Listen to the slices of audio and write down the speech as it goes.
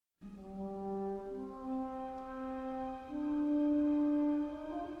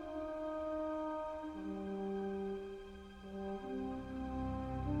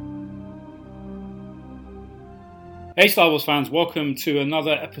Hey Star Wars fans, welcome to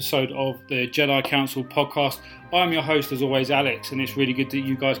another episode of the Jedi Council podcast. I'm your host as always, Alex, and it's really good that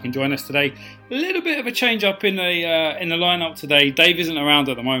you guys can join us today. A little bit of a change up in the lineup today. Dave isn't around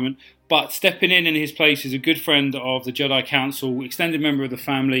at the moment, but stepping in his place is a good friend of the Jedi Council, extended member of the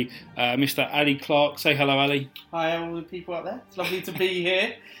family, Mr. Ali Clark. Say hello, Ali. Hi, all the people out there. It's lovely to be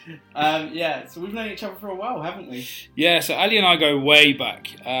here. So we've known each other for a while, haven't we? Yeah, so Ali and I go way back.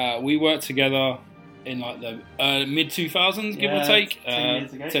 We worked together in like the mid-2000s, give or take.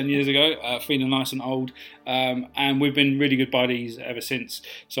 10 years ago. Feeling nice and old. And we've been really good buddies ever since.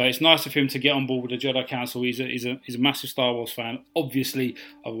 So it's nice of him to get on board with the Jedi Council. He's a massive Star Wars fan, obviously,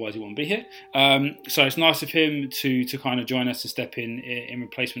 otherwise he wouldn't be here. So it's nice of him to kind of join us, to step in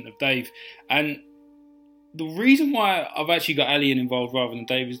replacement of Dave. And the reason why I've actually got Ali involved rather than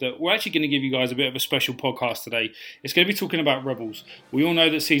Dave is that we're actually going to give you guys a bit of a special podcast today. It's going to be talking about Rebels. We all know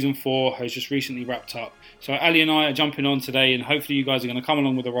that Season 4 has just recently wrapped up. So Ali and I are jumping on today, and hopefully you guys are going to come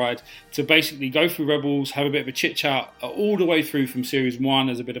along with the ride to basically go through Rebels, have a bit of a chit-chat all the way through from Series 1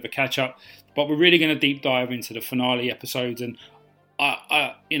 as a bit of a catch-up. But we're really going to deep dive into the finale episodes, and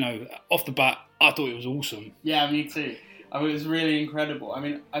I off the bat, I thought it was awesome. Yeah, me too. It was really incredible.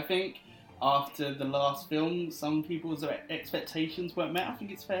 I think after the last film, some people's expectations weren't met, I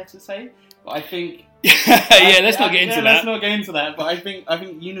think it's fair to say. But I think... let's not get into that. Let's not get into that. But I think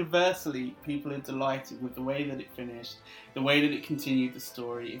universally, people are delighted with the way that it finished, the way that it continued the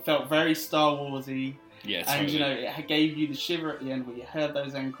story. It felt very Star Wars-y. Yeah, and totally. It gave you the shiver at the end where you heard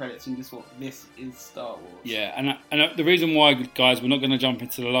those end credits and you just thought, this is Star Wars. Yeah, and the reason why, guys, we're not going to jump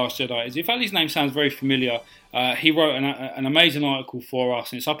into The Last Jedi is if Ali's name sounds very familiar, he wrote an amazing article for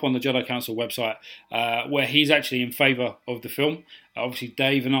us, and it's up on the Jedi Council website, where he's actually in favour of the film. Obviously,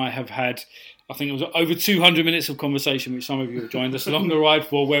 Dave and I have had, I think it was over 200 minutes of conversation, which some of you have joined us along the ride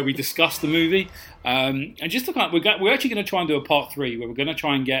for, where we discussed the movie. And just to we're actually going to try and do a part 3, where we're going to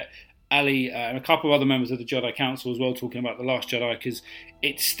try and get Ali and a couple of other members of the Jedi Council as well talking about The Last Jedi, because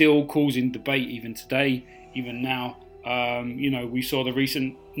it's still causing debate even today, even now. We saw the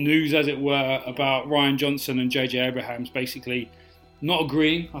recent news, as it were, about Rian Johnson and J.J. Abrams basically not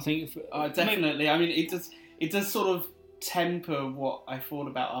agreeing, I think. Definitely. It does sort of temper what I thought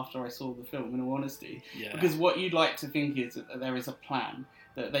about after I saw the film, in all honesty. Yeah. Because what you'd like to think is that there is a plan,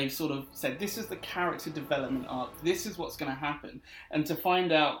 that they've sort of said, this is the character development arc, this is what's going to happen. And to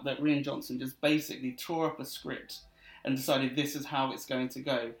find out that Rian Johnson just basically tore up a script and decided this is how it's going to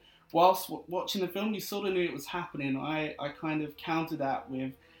go. Whilst watching the film, you sort of knew it was happening. I kind of countered that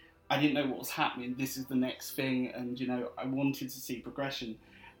with, I didn't know what was happening, this is the next thing, and I wanted to see progression.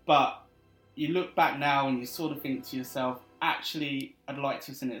 But you look back now and you sort of think to yourself, actually, I'd like to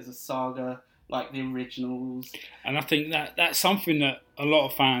have seen it as a saga, like the originals. And I think that's something that a lot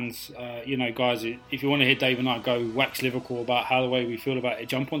of fans, guys, if you want to hear Dave and I go wax lyrical about how the way we feel about it,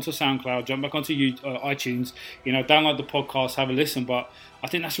 jump onto SoundCloud, jump back onto iTunes, download the podcast, have a listen. But I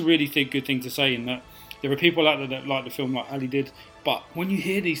think that's a really good thing to say, in that there are people out there that like the film like Ali did. But when you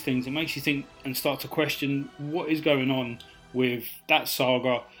hear these things, it makes you think and start to question what is going on with that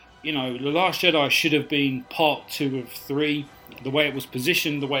saga. The Last Jedi should have been part 2 of 3. The way it was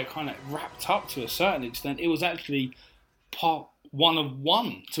positioned, the way it kind of wrapped up to a certain extent, it was actually part 1 of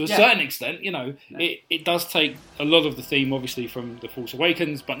 1 to a certain extent. It does take a lot of the theme, obviously, from The Force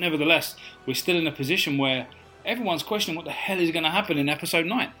Awakens, but nevertheless, we're still in a position where everyone's questioning what the hell is going to happen in Episode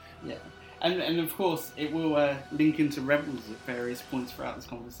 9. Yeah. And of course, it will link into Rebels at various points throughout this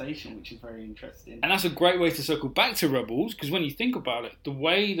conversation, which is very interesting. And that's a great way to circle back to Rebels, because when you think about it, the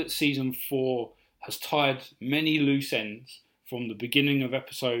way that Season 4 has tied many loose ends from the beginning of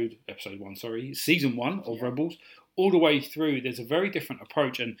Season 1 of Rebels, all the way through, there's a very different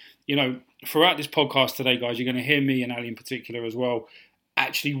approach. And, throughout this podcast today, guys, you're going to hear me and Ali in particular as well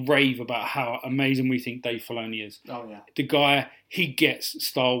actually rave about how amazing we think Dave Filoni is. Oh, yeah. The guy, he gets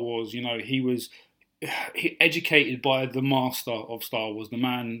Star Wars. He was educated by the master of Star Wars, the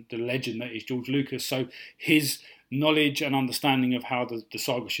man, the legend that is George Lucas. So his knowledge and understanding of how the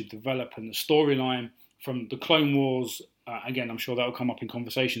saga should develop and the storyline from the Clone Wars, again, I'm sure that will come up in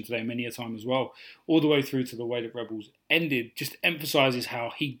conversation today many a time as well, all the way through to the way that Rebels ended, just emphasises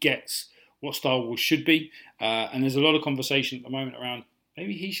how he gets what Star Wars should be. And there's a lot of conversation at the moment around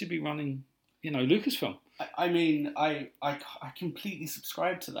maybe he should be running, Lucasfilm. I completely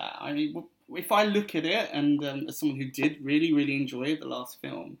subscribe to that. If I look at it, and as someone who did really, really enjoy the last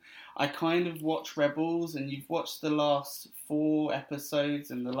film, I kind of watch Rebels, and you've watched the last 4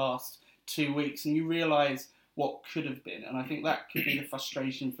 episodes in the last 2 weeks, and you realise what could have been. And I think that could be the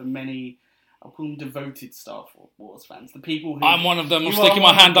frustration for many I'll call them devoted Star Wars fans. The people who I'm one of them. I'm sticking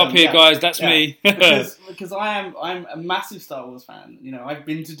my hand up here, guys. That's me. because I'm a massive Star Wars fan. You know, I've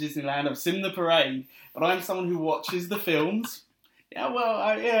been to Disneyland. I've seen the parade, but I'm someone who watches the films. Yeah,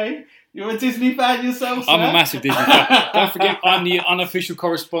 well, you're a Disney fan yourself, sir. I'm a massive Disney fan. Don't forget, I'm the unofficial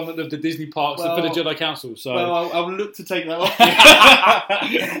correspondent of the Disney parks for the Jedi Council. So, I'll look to take that off.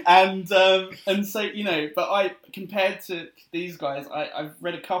 and so, you know, but compared to these guys, I've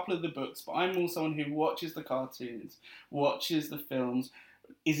read a couple of the books, but I'm more someone who watches the cartoons, watches the films,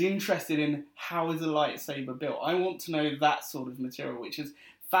 is interested in how is a lightsaber built. I want to know that sort of material, which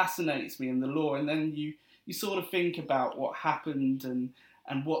fascinates me in the lore, and then you sort of think about what happened and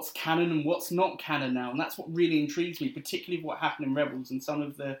what's canon and what's not canon now, and that's what really intrigues me, particularly what happened in Rebels and some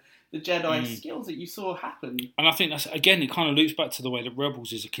of the Jedi skills that you saw happen. And I think that's, again, it kind of loops back to the way that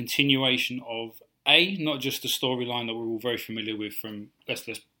Rebels is a continuation of not just the storyline that we're all very familiar with from, let's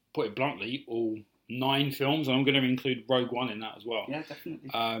put it bluntly, all 9 films, and I'm going to include Rogue One in that as well. Yeah, definitely.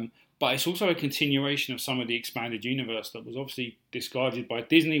 But it's also a continuation of some of the expanded universe that was obviously discarded by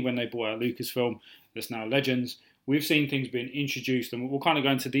Disney when they bought out Lucasfilm. That's now Legends. We've seen things being introduced, and we'll kind of go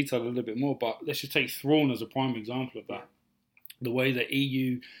into detail a little bit more, but let's just take Thrawn as a prime example of that. The way that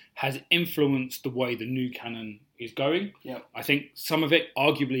EU has influenced the way the new canon is going. Yeah. I think some of it,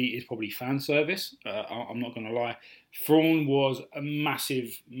 arguably, is probably fan service. I'm not going to lie. Thrawn was a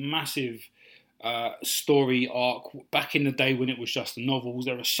massive story arc back in the day when it was just the novels.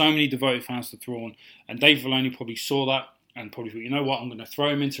 There are so many devoted fans to Thrawn, and Dave Filoni probably saw that and probably thought, you know what, I'm going to throw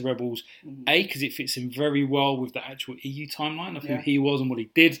him into Rebels. Because it fits in very well with the actual EU timeline of who he was and what he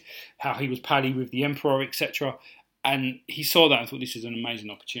did, how he was pally with the Emperor, etc. And he saw that and thought, this is an amazing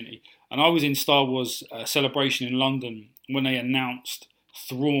opportunity. And I was in Star Wars Celebration in London when they announced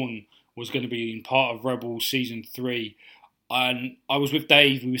Thrawn was going to be in part of Rebels Season 3. And I was with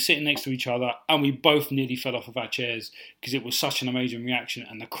Dave, we were sitting next to each other, and we both nearly fell off of our chairs because it was such an amazing reaction,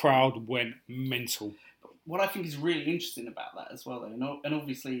 and the crowd went mental. What I think is really interesting about that as well, though, and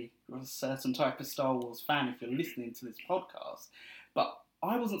obviously you're a certain type of Star Wars fan if you're listening to this podcast, but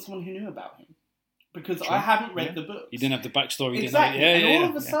I wasn't someone who knew about him because I haven't read the books. You didn't have the backstory. Exactly. And all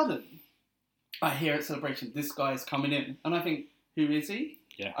of a sudden, I hear at Celebration, this guy's coming in, and I think, who is he?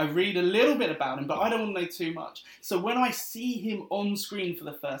 Yeah. I read a little bit about him, but I don't want to know too much. So when I see him on screen for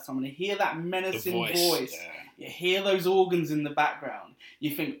the first time and I hear that menacing voice, you hear those organs in the background,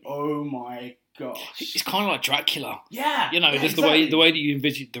 you think, oh my gosh. It's kind of like Dracula. Yeah. You know, there's exactly. the way that you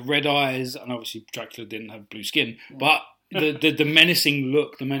envision the red eyes, and obviously Dracula didn't have blue skin, but the menacing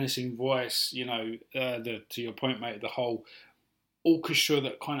look, the menacing voice, you know, to your point, mate, the whole orchestra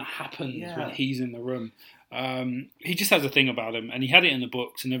that kind of happens when he's in the room. He just has a thing about him, and he had it in the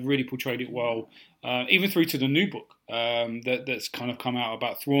books, and they've really portrayed it well, even through to the new book that's kind of come out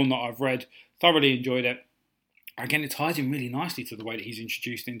about Thrawn that I've read. Thoroughly enjoyed it. Again, it ties in really nicely to the way that he's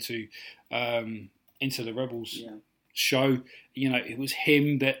introduced into the Rebels show. You know, it was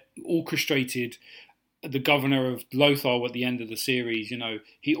him that orchestrated the governor of Lothal at the end of the series. You know,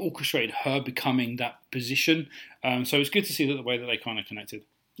 he orchestrated her becoming that position. So it's good to see that the way that they kind of connected.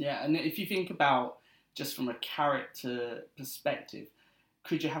 Yeah, and if you think about just from a character perspective,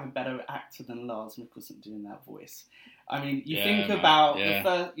 could you have a better actor than Lars Mikkelsen doing that voice? I mean, you think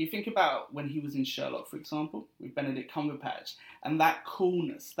about when he was in Sherlock, for example, with Benedict Cumberbatch, and that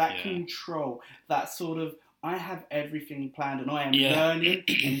coolness, that control, that sort of, I have everything planned and I am learning,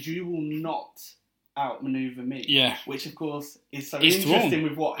 and you will not outmaneuver me. Yeah. Which, of course, is so interesting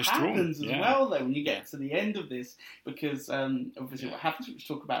with what happens as well, though, when you get to the end of this, because obviously what happens, we'll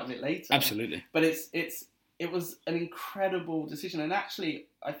talk about a bit later. Absolutely. But it was an incredible decision, and actually,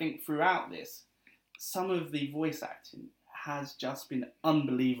 I think throughout this, some of the voice acting has just been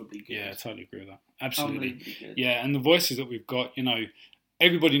unbelievably good. Yeah, I totally agree with that. Absolutely. Yeah, and the voices that we've got, you know,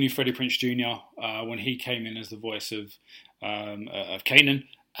 everybody knew Freddie Prinze Jr. When he came in as the voice of Kanan.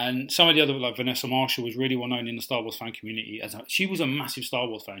 And some of the other, like Vanessa Marshall, was really well known in the Star Wars fan community. She was a massive Star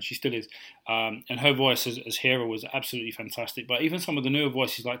Wars fan. She still is. And her voice as Hera was absolutely fantastic. But even some of the newer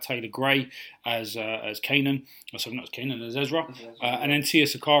voices, like Taylor Gray as Kanan, or sorry, not as Kanan, as Ezra, and then Tia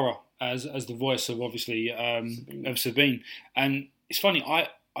Sakara as the voice of obviously of Sabine. And it's funny. I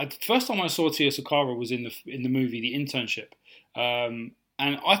the first time I saw Tia Sakara was in the movie The Internship.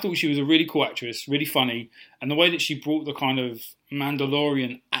 And I thought she was a really cool actress, really funny, and the way that she brought the kind of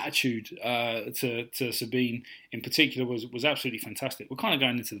Mandalorian attitude to Sabine in particular was absolutely fantastic. We're kind of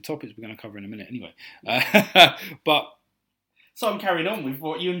going into the topics we're going to cover in a minute anyway. But so I'm carrying on with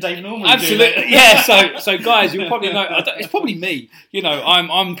what you and Dave normally do. Absolutely, yeah. So guys, you'll probably know, it's probably me. You know,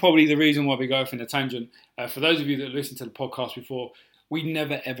 I'm probably the reason why we go off in a tangent. For those of you that listened to the podcast before, we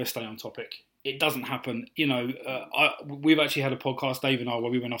never ever stay on topic. it doesn't happen. We've actually had a podcast, Dave and I, where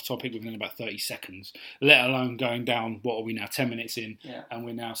we went off topic within about 30 seconds, let alone going down, what are we now, 10 minutes in, and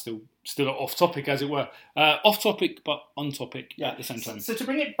we're now still off topic, as it were. Off topic, but on topic at the same time. So to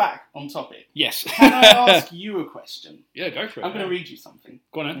bring it back on topic, yes. Can I ask you a question? Yeah, go for it. I'm going to read you something.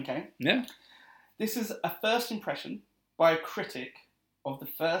 Go on then. Okay? Yeah. This is a first impression by a critic of the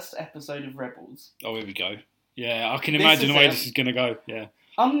first episode of Rebels. Oh, here we go. Yeah, I can imagine the way this is going to go. Yeah.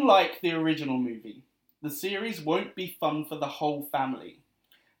 Unlike the original movie, the series won't be fun for the whole family,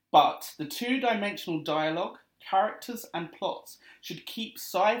 but the two-dimensional dialogue, characters and plots should keep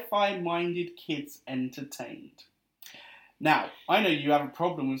sci-fi-minded kids entertained. Now, I know you have a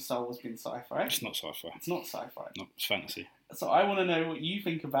problem with Star Wars being sci-fi. It's not sci-fi. It's not sci-fi. No, it's fantasy. So I want to know what you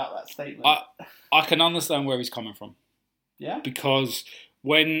think about that statement. I can understand where he's coming from. Yeah? Because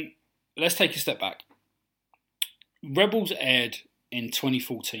let's take a step back. Rebels aired in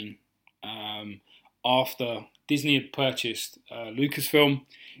 2014 after Disney had purchased Lucasfilm.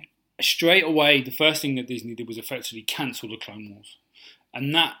 Straight away, the first thing that Disney did was effectively cancel the Clone Wars.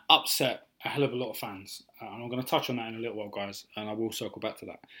 And that upset a hell of a lot of fans. And I'm going to touch on that in a little while, guys, and I will circle back to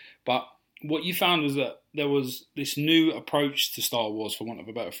that. But what you found was that there was this new approach to Star Wars, for want of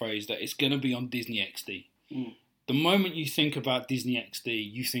a better phrase, that it's going to be on Disney XD. Mm. The moment you think about Disney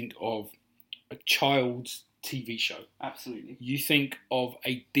XD, you think of a child's TV show. Absolutely. You think of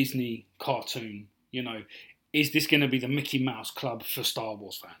a Disney cartoon. Is this going to be the Mickey Mouse Club for Star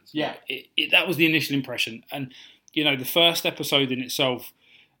Wars fans? Yeah. That was the initial impression. And, the first episode in itself,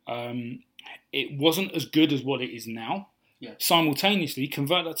 it wasn't as good as what it is now. Yeah. Simultaneously,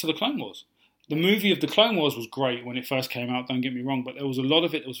 convert that to the Clone Wars. The movie of the Clone Wars was great when it first came out, don't get me wrong, but there was a lot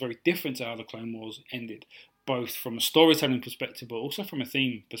of it that was very different to how the Clone Wars ended, both from a storytelling perspective, but also from a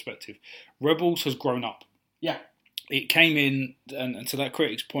theme perspective. Rebels has grown up. Yeah. It came in, and to that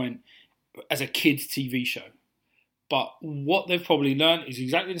critic's point, as a kids' TV show. But what they've probably learned is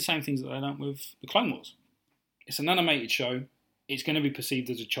exactly the same things that they learned with the Clone Wars. It's an animated show. It's going to be perceived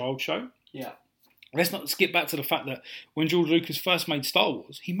as a child show. Yeah. Let's not skip back to the fact that when George Lucas first made Star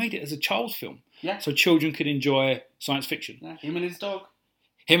Wars, he made it as a child's film. Yeah. So children could enjoy science fiction. Yeah. Him and his dog.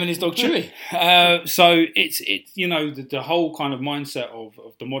 Chewie. So it's the whole kind of mindset of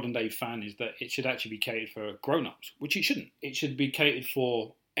the modern day fan is that it should actually be catered for grown-ups, which it shouldn't. It should be catered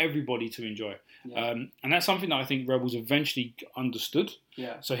for everybody to enjoy. Yeah. And that's something that I think Rebels eventually understood.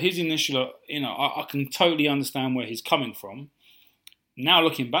 Yeah. So his initial, I can totally understand where he's coming from. Now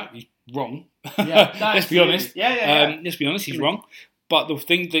looking back, he's wrong. Yeah, let's be honest. Yeah. Let's be honest, he's wrong. But the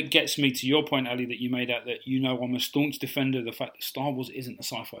thing that gets me to your point, Ali, that you made out that I'm a staunch defender of the fact that Star Wars isn't a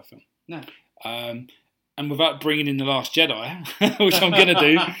sci-fi film. No. And without bringing in The Last Jedi, which I'm going to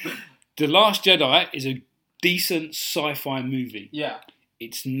do, The Last Jedi is a decent sci-fi movie. Yeah.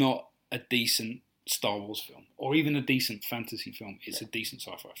 It's not a decent Star Wars film or even a decent fantasy film. It's a decent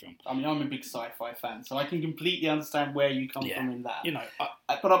sci-fi film. I mean, I'm a big sci-fi fan, so I can completely understand where you come from in that.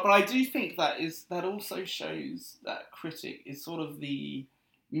 But I do think that also shows that critic is sort of the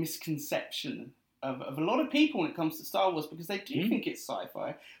misconception of a lot of people when it comes to Star Wars, because they do think it's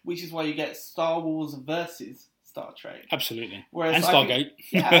sci-fi, which is why you get Star Wars versus Star Trek. Absolutely. Whereas and Stargate.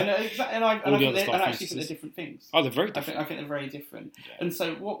 I actually think they're different things. Oh, they're very different. I think they're very different. Yeah. And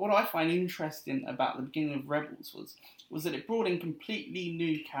so what I find interesting about the beginning of Rebels was that it brought in completely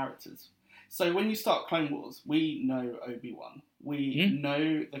new characters. So when you start Clone Wars, we know Obi-Wan. We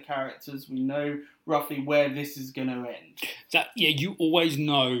know the characters. We know roughly where this is going to end. You always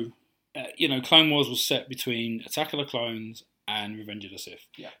know. Clone Wars was set between Attack of the Clones and Revenge of the Sith.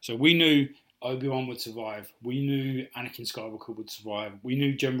 Yeah. So we knew Obi-Wan would survive. We knew Anakin Skywalker would survive. We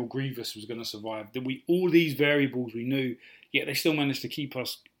knew General Grievous was going to survive. All these variables we knew, yet they still managed to keep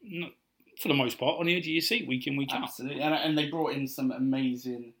us, for the most part, on the edge of your seat week in, week out. Absolutely. And they brought in some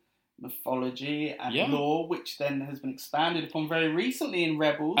amazing mythology and lore, which then has been expanded upon very recently in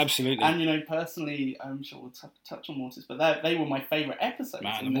Rebels. Absolutely. And, personally, I'm sure we'll touch on Mortis, but they were my favourite episodes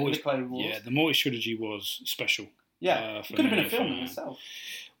in the Clone Wars. Yeah, the Mortis trilogy was special. Yeah, it could have been a film in itself.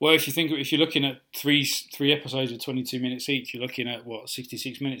 Well, if you're looking at three episodes of 22 minutes each, you're looking at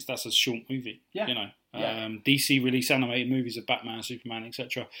 66 minutes. That's a short movie. Yeah. DC release animated movies of Batman, Superman,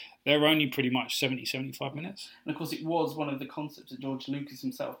 etc. They're only pretty much 70, 75 minutes. And of course, it was one of the concepts that George Lucas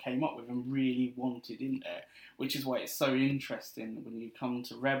himself came up with and really wanted in there, which is why it's so interesting when you come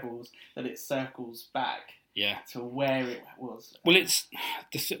to Rebels that it circles back. Yeah. To where it was. Well, it's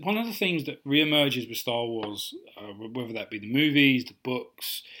one of the things that reemerges with Star Wars, whether that be the movies, the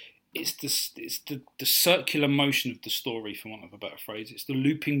books, it's the circular motion of the story, for want of a better phrase. It's the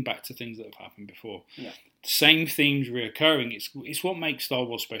looping back to things that have happened before. Yeah. The same themes reoccurring. It's what makes Star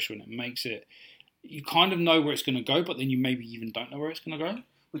Wars special, and it makes it. You kind of know where it's going to go, but then you maybe even don't know where it's going to go.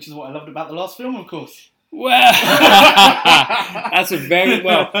 Which is what I loved about the last film, of course. Well, that's the way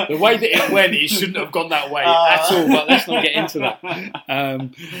that it went, it shouldn't have gone that way at all, but let's not get into that.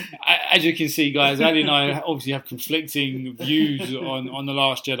 As you can see, guys, Ali and I obviously have conflicting views on The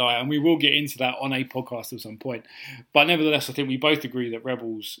Last Jedi, and we will get into that on a podcast at some point. But nevertheless, I think we both agree that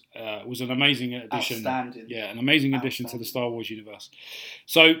Rebels was an amazing addition. Outstanding. Yeah, an amazing addition to the Star Wars universe.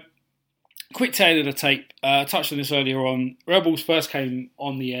 So, quick tale of the tape. Touched on this earlier on. Rebels first came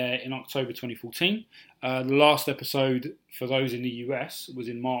on the air in October 2014. The last episode for those in the US was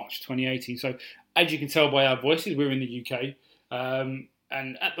in March 2018. So, as you can tell by our voices, we're in the UK.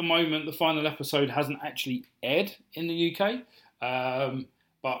 And at the moment, the final episode hasn't actually aired in the UK.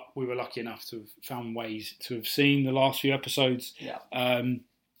 But we were lucky enough to have found ways to have seen the last few episodes. Yeah.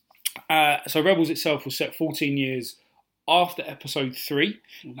 So, Rebels itself was set 14 years after episode 3,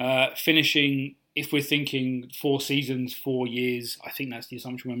 finishing, if we're thinking 4 seasons, 4 years, I think that's the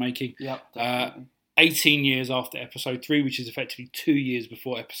assumption we're making. Yep, 18 years after episode 3, which is effectively 2 years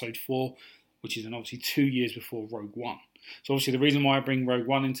before episode 4, which is then obviously 2 years before Rogue One. So obviously the reason why I bring Rogue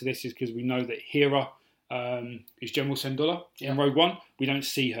One into this is because we know that Hera is General Syndulla in Rogue One. We don't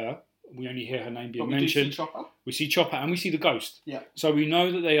see her. We only hear her name being mentioned. We see Chopper and we see the Ghost. Yeah. So we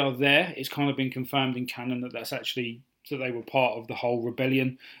know that they are there. It's kind of been confirmed in canon that that's actually... that they were part of the whole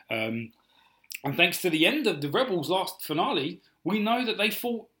rebellion. And thanks to the end of the Rebels' last finale, we know that they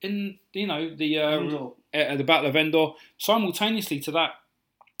fought in, the Battle of Endor. Simultaneously to that,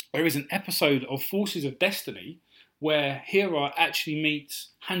 there is an episode of Forces of Destiny where Hera actually meets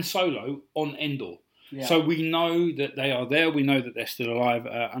Han Solo on Endor. Yeah. So we know that they are there. We know that they're still alive.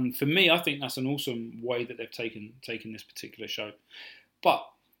 And for me, I think that's an awesome way that they've taken this particular show. But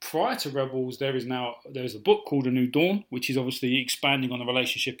prior to Rebels, there's a book called A New Dawn, which is obviously expanding on the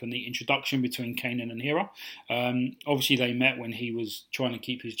relationship and the introduction between Kanan and Hera. Obviously, they met when he was trying to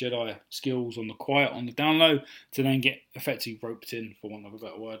keep his Jedi skills on the quiet, on the down low, to then get effectively roped in, for want of a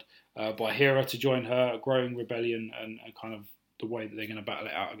better word, by Hera to join her growing rebellion and kind of the way that they're going to battle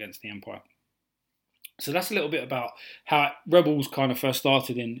it out against the Empire. So that's a little bit about how Rebels kind of first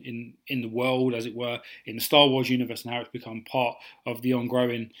started in the world, as it were, in the Star Wars universe, and how it's become part of the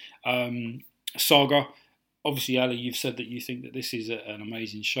ongoing saga. Obviously, Ali, you've said that you think that this is an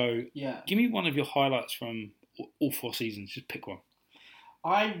amazing show. Yeah. Give me one of your highlights from all 4 seasons. Just pick one.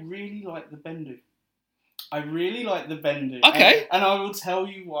 I really like the Bendu. Okay. And I will tell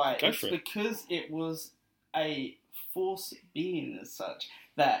you why. Go for it. Because it was a force being as such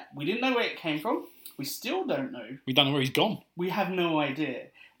that we didn't know where it came from. We still don't know. We don't know where he's gone. We have no idea.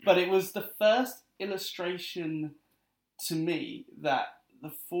 But it was the first illustration to me that the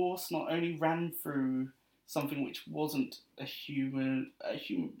Force not only ran through something which wasn't a human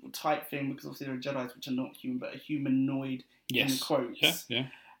type thing, because obviously there are Jedis which are not human, but a humanoid in quotes. Yeah.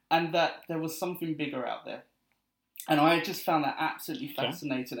 And that there was something bigger out there. And I just found that absolutely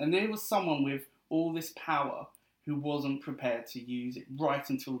fascinating. And there was someone with all this power who wasn't prepared to use it right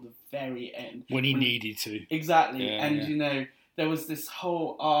until the very end. When he needed to. Exactly. There was this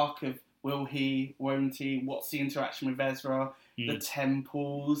whole arc of will he, won't he, what's the interaction with Ezra, the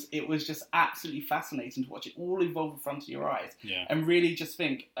temples. It was just absolutely fascinating to watch it all evolve in front of your eyes. Yeah. And really just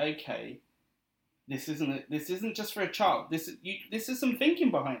think, okay, this isn't just for a child. This is some thinking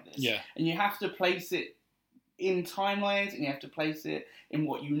behind this. Yeah. And you have to place it in timelines, and you have to place it in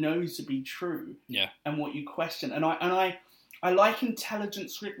what you know to be true, and what you question. And I like intelligent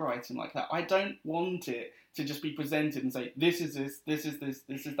script writing like that. I don't want it to just be presented and say this is this, this is this,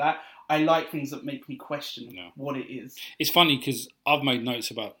 this is that. I like things that make me question what it is. It's funny because I've made notes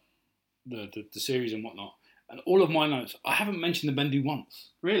about the series and whatnot, and all of my notes, I haven't mentioned the Bendu once.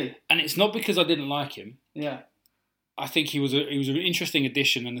 Really? And it's not because I didn't like him. Yeah. I think he was an interesting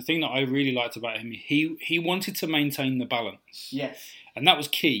addition, and the thing that I really liked about him, he wanted to maintain the balance. Yes. And that was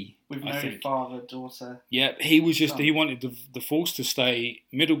key. With no father, daughter. Yeah, he wanted the Force to stay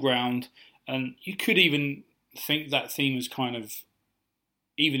middle ground, and you could even think that theme is kind of,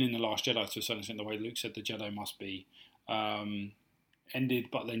 even in The Last Jedi to a certain extent, the way Luke said the Jedi must be ended,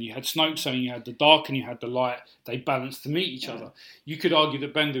 but then you had Snoke saying you had the dark and you had the light, they balanced to meet each other. You could argue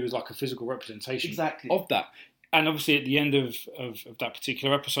that Bendu is like a physical representation of that. And obviously at the end of that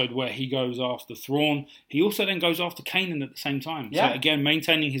particular episode where he goes after Thrawn, he also then goes after Kanan at the same time. Yeah. So again,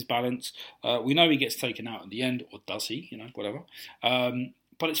 maintaining his balance. We know he gets taken out at the end, or does he? Whatever.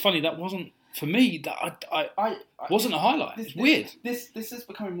 But it's funny, that wasn't for me, that I wasn't a highlight. It's weird. This is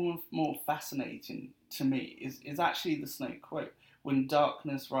becoming more and more fascinating to me. Is actually the Snoke quote: "When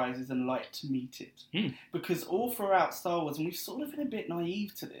darkness rises and light to meet it." Because all throughout Star Wars, and we've sort of been a bit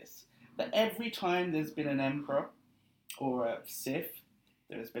naive to this, that every time there's been an Emperor or a Sith,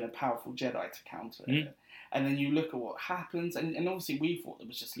 there has been a powerful Jedi to counter it. And then you look at what happens, and obviously we thought there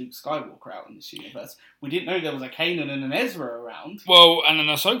was just Luke Skywalker out in this universe. We didn't know there was a Kanan and an Ezra around. Well, and an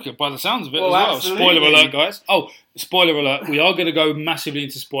Ahsoka, by the sounds of it as well. Absolutely. Spoiler alert, guys. Oh, spoiler alert. We are going to go massively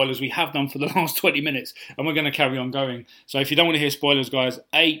into spoilers. We have done for the last 20 minutes, and we're going to carry on going. So if you don't want to hear spoilers, guys,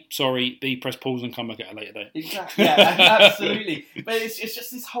 A, sorry, B, press pause and come back at a later date. Exactly. Yeah, absolutely. But it's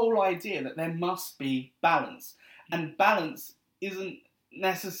just this whole idea that there must be balance. And balance isn't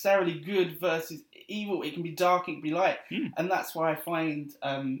necessarily good versus evil. It can be dark, it can be light. And that's why I find,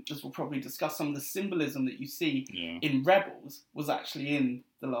 as we'll probably discuss, some of the symbolism that you see in Rebels was actually in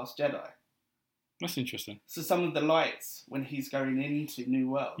The Last Jedi. That's interesting. So some of the lights, when he's going into New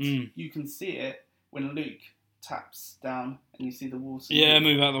Worlds, you can see it when Luke taps down and you see the walls. Yeah,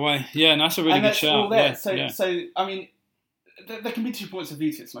 move out of the way. Yeah, and that's a really good shout. All there. So, I mean, there can be two points of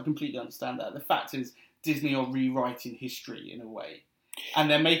view to this, and I completely understand that. The fact is, Disney are rewriting history in a way.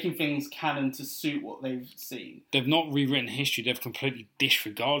 And they're making things canon to suit what they've seen. They've not rewritten history, they've completely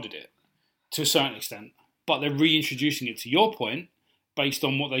disregarded it to a certain extent. But they're reintroducing it, to your point, based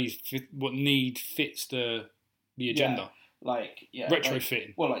on what need fits the agenda.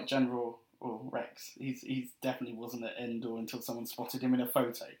 Retrofitting. Like General Rex. He definitely wasn't at Endor until someone spotted him in a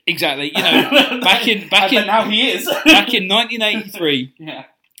photo. Exactly. You know, back in now he is. Back in 1983,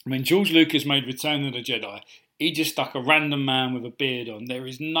 when George Lucas made Return of the Jedi, he just stuck a random man with a beard on. There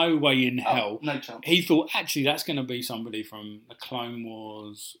is no way in hell. No chance. He thought, actually, that's going to be somebody from the Clone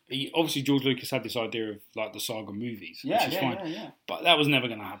Wars. Obviously, George Lucas had this idea of like the saga movies, which is fine. Yeah. But that was never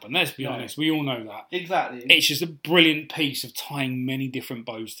going to happen. Let's be honest. We all know that. Exactly. It's just a brilliant piece of tying many different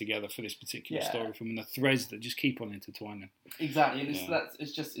bows together for this particular story from the threads that just keep on intertwining. Exactly. And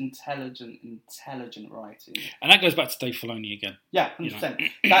it's just intelligent writing. And that goes back to Dave Filoni again. Yeah, 100%.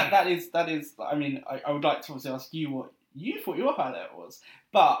 You know? That is. I mean, I would like to obviously ask you what you thought your highlight was,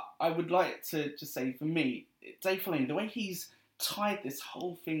 but I would like to just say, for me, Dave Filoni, the way he's tied this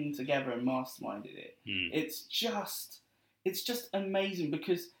whole thing together and masterminded it, it's just amazing,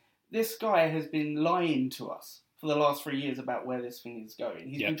 because this guy has been lying to us for the last 3 years about where this thing is going.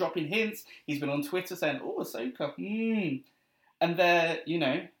 He's been dropping hints. He's been on Twitter saying, "Oh, Ahsoka," and there, you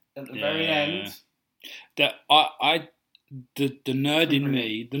know, at the very end, that The nerd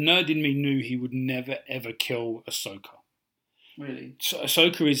in me knew he would never ever kill Ahsoka. Really? So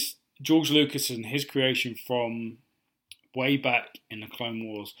Ahsoka is George Lucas and his creation from way back in the Clone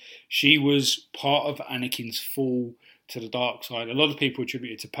Wars. She was part of Anakin's fall to the dark side. A lot of people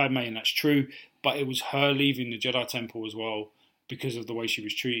attribute it to Padme, and that's true, but it was her leaving the Jedi Temple as well because of the way she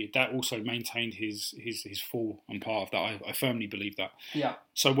was treated. That also maintained his fall and part of that. I firmly believe that. Yeah.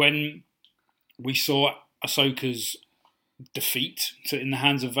 So when we saw Ahsoka's defeat in the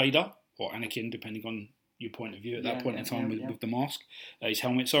hands of Vader, or Anakin, depending on your point of view at that point in time with the mask, his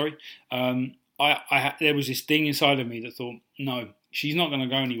helmet, sorry. There was this thing inside of me that thought, no, she's not going to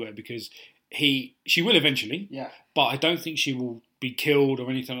go anywhere, because she will eventually, but I don't think she will be killed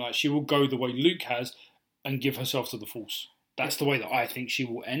or anything like that. She will go the way Luke has and give herself to the Force. That's the way that I think she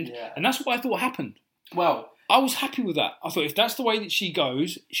will end. Yeah. And that's what I thought happened. Well, I was happy with that. I thought, if that's the way that she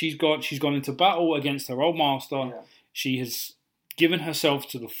goes, she's gone into battle against her old master. Yeah. She has given herself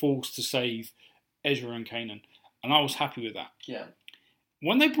to the Force to save Ezra and Kanan. And I was happy with that. Yeah.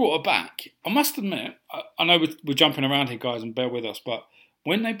 When they brought her back, I must admit, I know we're jumping around here, guys, and bear with us, but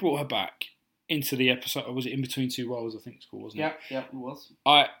when they brought her back into the episode, or was it In Between Two Worlds, I think it's called, wasn't it? Yeah, it was.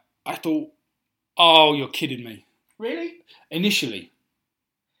 I thought, oh, you're kidding me. Really? Initially.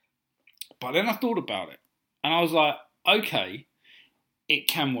 But then I thought about it. And I was like, okay, it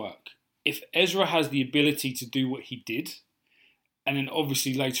can work. If Ezra has the ability to do what he did, and then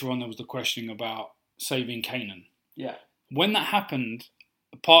obviously later on there was the questioning about saving Kanan. Yeah. When that happened,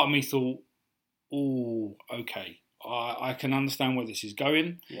 a part of me thought, oh, okay, I can understand where this is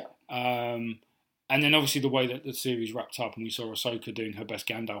going. Yeah. And then obviously the way that the series wrapped up and we saw Ahsoka doing her best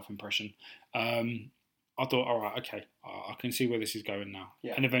Gandalf impression, I thought, all right, okay, I can see where this is going now.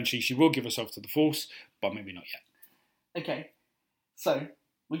 Yeah. And eventually she will give herself to the Force, but maybe not yet. Okay, so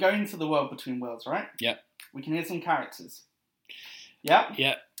we go into the world between worlds, right? Yeah. We can hear some characters. Yeah?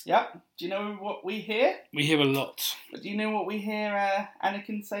 Yeah. Yeah. Do you know what we hear? We hear a lot. But do you know what we hear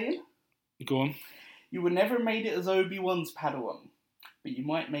Anakin saying? Go on. You would never have made it as Obi-Wan's Padawan, but you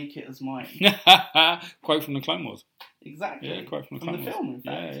might make it as mine. Quote from the Clone Wars. Exactly. Yeah, quote from the Clone Wars. Film, in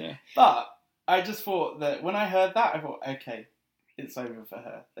fact. Yeah. But I just thought that when I heard that, I thought, okay, it's over for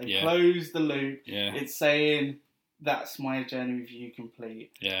her. They closed the loop. Yeah. It's saying, that's my journey with you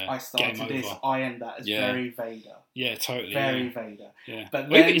complete. Yeah. I started this, I end that as very Vader. Yeah, totally. Very Vader. Yeah. But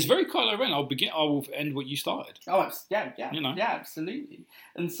then, it's very Kylo Ren. I will end what you started. Oh, yeah. Yeah, absolutely.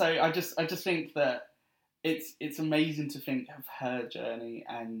 And so I just think that it's amazing to think of her journey,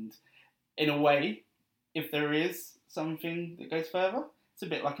 and in a way, if there is something that goes further, it's a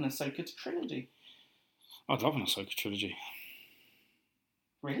bit like an Ahsoka trilogy. I'd love an Ahsoka trilogy.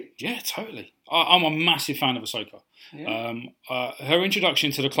 Really? Yeah, totally. I'm a massive fan of Ahsoka. Yeah. Her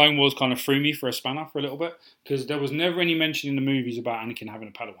introduction to the Clone Wars kind of threw me for a spanner for a little bit, because there was never any mention in the movies about Anakin having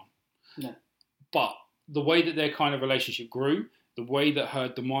a Padawan. No. But the way that their kind of relationship grew, the way that her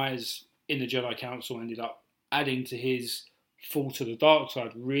demise in the Jedi Council ended up adding to his fall to the dark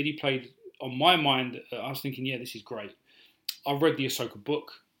side really played on my mind. I was thinking, yeah, this is great. I've read the Ahsoka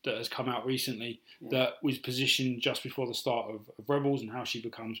book that has come out recently that was positioned just before the start of Rebels, and how she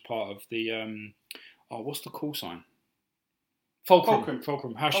becomes part of the what's the call sign?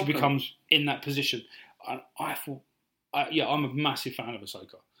 Fulcrum. How she becomes in that position. I thought, I'm a massive fan of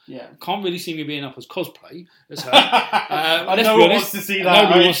Ahsoka. Yeah, can't really see me being up as cosplay as her. No one wants to see that.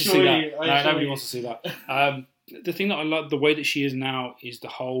 Nobody wants to see that. Nobody wants to see that. The thing that I like, the way that she is now, is the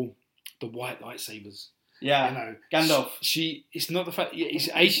white lightsabers. Yeah, you know, Gandalf. It's not the fact.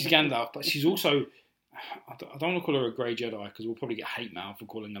 She's Gandalf, but she's also. I don't want to call her a grey Jedi, because we'll probably get hate mail for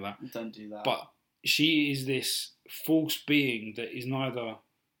calling her that. Don't do that. But she is this false being that is neither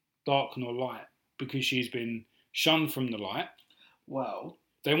dark nor light, because she's been shunned from the light. Well,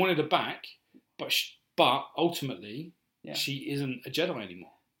 they wanted her back, but ultimately she isn't a Jedi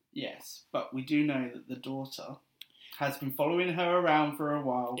anymore. Yes, but we do know that the daughter has been following her around for a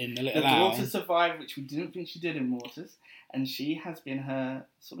while. In the little owl. Daughter survived, which we didn't think she did in Mortis, and she has been her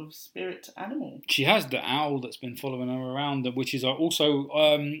sort of spirit animal. She has the owl that's been following her around, which is also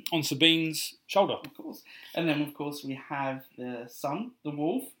on Sabine's shoulder. Of course. And then, of course, we have the son, the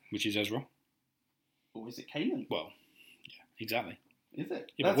wolf. Which is Ezra. Or is it Kanan? Well, yeah, exactly. Is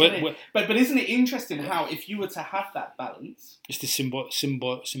it? Yeah, but isn't it interesting how, if you were to have that balance... It's the symbology.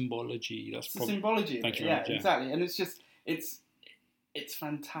 It's the symbology. Thank you. Yeah, exactly. And it's just... It's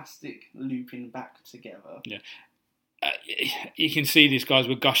fantastic looping back together. Yeah. You can see these guys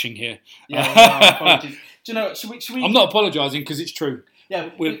were gushing here. Yeah, well, apologies. Do you know, should we... I'm not apologising, because it's true. Yeah,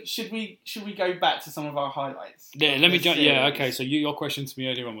 should we go back to some of our highlights? Yeah, let me jump. Yeah, okay. So your question to me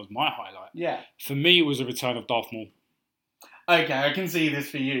earlier on was my highlight. Yeah. For me, it was the return of Darth Maul. Okay, I can see this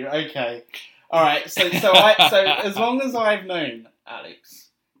for you. Okay, all right. So as long as I've known Alex,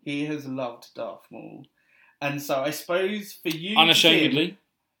 he has loved Darth Maul, and so I suppose for you, unashamedly,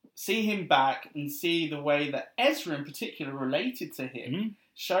 see him back and see the way that Ezra in particular related to him,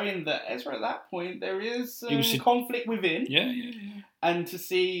 showing that Ezra at that point there is conflict within. Yeah. And to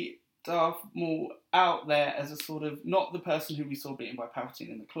see Darth Maul out there as a sort of, not the person who we saw beaten by Palpatine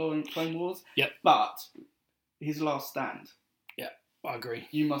in the Clone Wars, but his last stand. Yeah, I agree.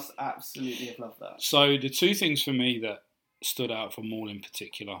 You must absolutely have loved that. So the two things for me that stood out for Maul in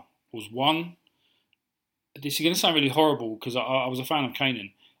particular was, one, this is going to sound really horrible because I was a fan of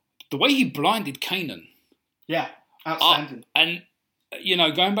Kanan. The way he blinded Kanan. Yeah, outstanding. And, you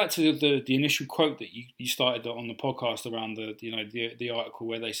know, going back to the initial quote that you started on the podcast around the article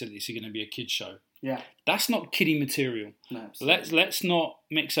where they said this is going to be a kids show. Yeah, that's not kiddie material. No, absolutely. Let's not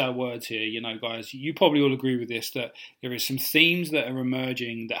mix our words here. You know, guys, you probably all agree with this, that there is some themes that are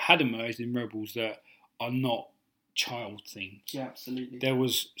emerging, that had emerged in Rebels, that are not child themed. Yeah, absolutely. There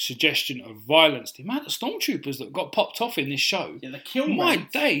was suggestion of violence. The amount of stormtroopers that got popped off in this show. Yeah, the kill rate. My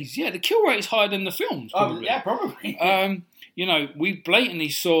days. Yeah, the kill rate is higher than the films. Probably. Oh, yeah, probably. You know, we blatantly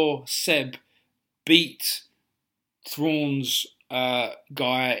saw Seb beat Thrawn's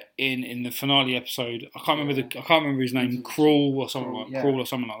guy in the finale episode. I can't remember his name. Cruel or something like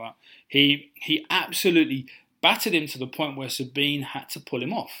that. He absolutely battered him to the point where Sabine had to pull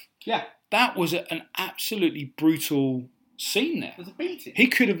him off. Yeah. That was an absolutely brutal scene there. It was a beating. He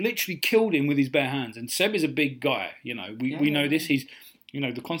could have literally killed him with his bare hands. And Seb is a big guy. You know, we know this. He's, you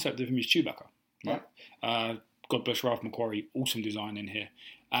know, the concept of him is Chewbacca. Right? Yeah. God bless Ralph McQuarrie. Awesome design in here.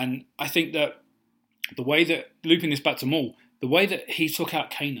 And I think that the way that, looping this back to Maul, the way that he took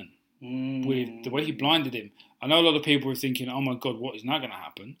out Kanan, with the way he blinded him, I know a lot of people were thinking, "Oh my God, what is now going to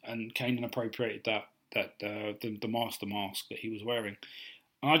happen?" And Kanan appropriated the master mask that he was wearing,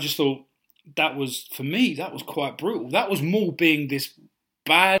 and I just thought that was, for me, that was quite brutal. That was Maul being this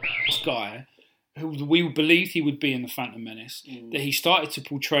bad guy who we believed he would be in the Phantom Menace, that he started to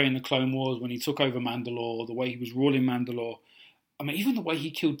portray in the Clone Wars when he took over Mandalore, the way he was ruling Mandalore. I mean, even the way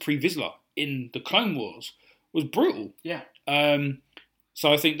he killed Pre Vizsla in the Clone Wars was brutal. Yeah.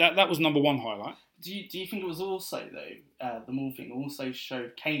 So I think that was number one highlight. Do you think it was also, though, the Maul thing also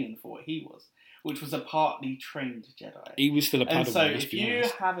showed Kanan for what he was, which was a partly trained Jedi? He was still a Padawan. And so if you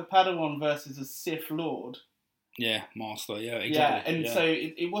have a Padawan versus a Sith Lord... Yeah, Master, yeah, exactly. Yeah, and so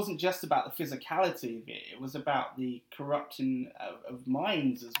it wasn't just about the physicality of it, it was about the corrupting of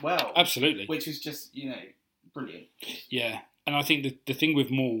minds as well. Absolutely. Which is just, brilliant. Yeah, and I think the thing with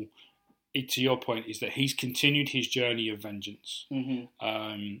Maul, to your point, is that he's continued his journey of vengeance.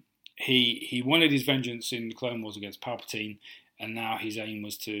 Mm-hmm. He wanted his vengeance in the Clone Wars against Palpatine, and now his aim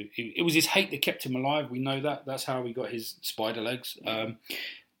was to... It was his hate that kept him alive, we know that. That's how he got his spider legs.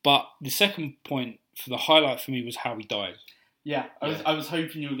 But the second point, for the highlight for me, was how he died. Yeah, I was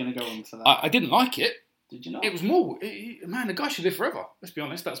hoping you were going to go on to that. I didn't like it. Did you not? It was Maul. Man, the guy should live forever. Let's be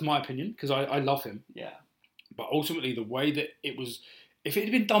honest. That's my opinion, because I love him. Yeah. But ultimately, the way that it was... If it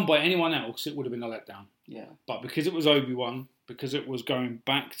had been done by anyone else, it would have been a letdown. Yeah. But because it was Obi-Wan, because it was going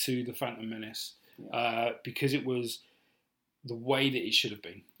back to the Phantom Menace, because it was the way that it should have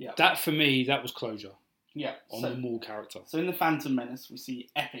been. Yeah. That, for me, that was closure. Yeah. On the Maul character. So in the Phantom Menace, we see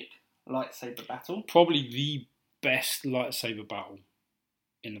epic lightsaber battle. Probably the best lightsaber battle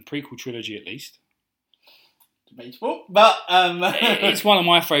in the prequel trilogy, at least. Debatable, but it's one of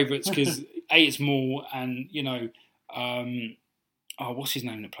my favourites because it's Maul, and what's his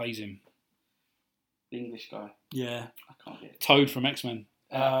name that plays him? The English guy. Yeah, I can't get it. Toad from X-Men.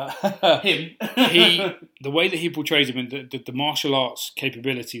 Him. The way that he portrays him and the martial arts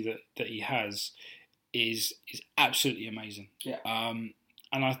capability that he has is absolutely amazing. Yeah.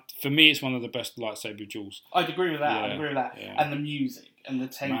 And for me, it's one of the best lightsaber duels. I'd agree with that. Yeah, I'd agree with that. Yeah. And the music and the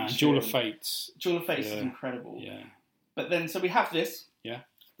tension. Man, Duel of Fates. Duel of Fates is incredible. Yeah. But then, so we have this. Yeah.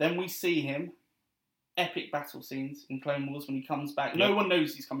 Then we see him. Epic battle scenes in Clone Wars when he comes back. No one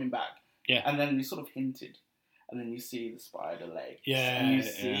knows he's coming back. Yeah. And then you sort of hinted. And then you see the spider legs. Yeah. And you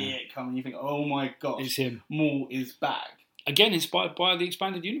see it coming. You think, oh my gosh. It's him. Maul is back. Again, inspired by the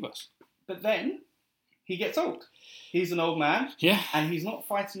expanded universe. But then, he gets old. He's an old man. Yeah. And he's not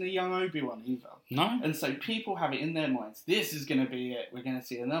fighting a young Obi-Wan either. No. And so people have it in their minds. This is going to be it. We're going to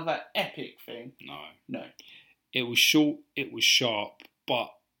see another epic thing. No. It was short. It was sharp.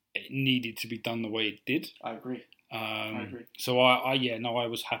 But it needed to be done the way it did. I agree. So I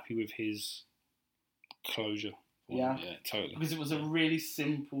was happy with his closure. Yeah. Yeah, totally. Because it was a really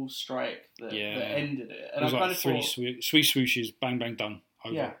simple strike that ended it. And it was I like kind of three thought, swooshes, bang, bang, done.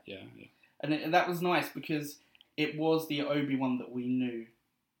 Over. Yeah. Yeah. And that was nice because it was the Obi-Wan that we knew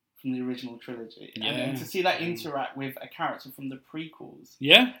from the original trilogy. Yeah. And to see that interact with a character from the prequels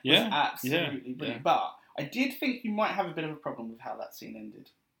was absolutely brilliant. Yeah. But I did think you might have a bit of a problem with how that scene ended.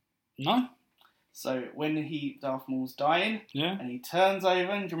 No. So when Darth Maul's dying and he turns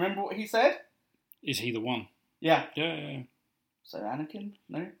over, and do you remember what he said? Is he the one? Yeah. Yeah. So Anakin?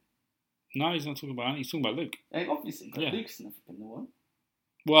 No? No, he's not talking about Anakin. He's talking about Luke. Obviously, but Luke's never been the one.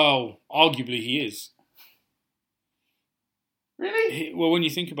 Well, arguably he is. Really? Well, when you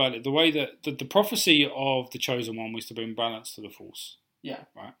think about it, the way that the prophecy of the Chosen One was to bring balance to the Force. Yeah.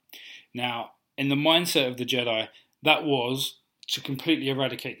 Right? Now, in the mindset of the Jedi, that was to completely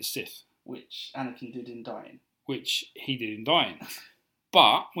eradicate the Sith. Which Anakin did in dying. Which he did in dying.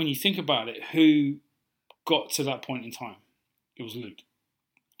 But when you think about it, who got to that point in time? It was Luke.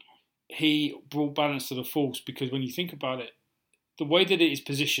 He brought balance to the Force because when you think about it, the way that it is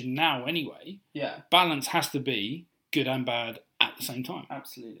positioned now anyway, balance has to be good and bad at the same time.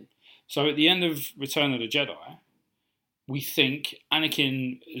 Absolutely. So at the end of Return of the Jedi, we think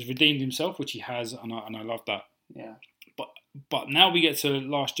Anakin has redeemed himself, which he has, and I love that. Yeah. But now we get to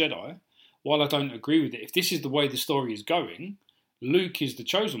Last Jedi. While I don't agree with it, if this is the way the story is going, Luke is the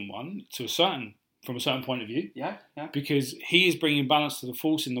chosen one from a certain point of view. Yeah. Because he is bringing balance to the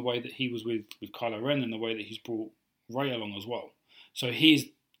Force in the way that he was with Kylo Ren and the way that he's brought Rey along as well. So he is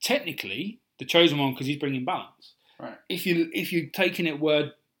technically the chosen one because he's bringing balance. Right. If you're taking it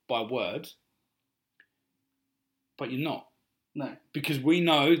word by word, but you're not. No. Because we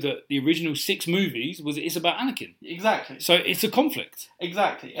know that the original 6 movies it's about Anakin. Exactly. So it's a conflict.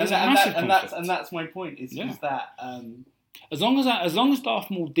 Exactly. It's a massive conflict. That's my point. Is that as long as Darth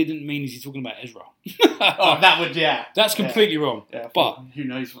Maul didn't mean he's talking about Ezra. that would That's completely wrong. Yeah, but who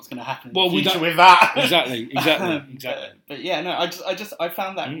knows what's going to happen? Well, in the we future don't with that. exactly. But yeah, no, I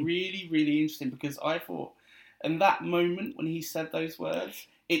found that really, really interesting because I thought, in that moment when he said those words,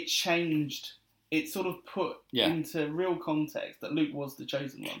 it changed. It sort of put into real context that Luke was the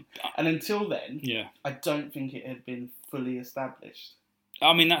chosen one. And until then, I don't think it had been fully established.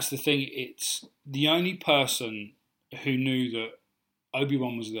 I mean, that's the thing. It's the only person who knew that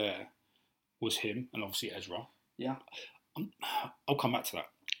Obi-Wan was there, was him, and obviously Ezra. Yeah. I'll come back to that.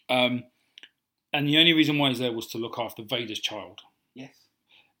 And the only reason why he's there was to look after Vader's child. Yes.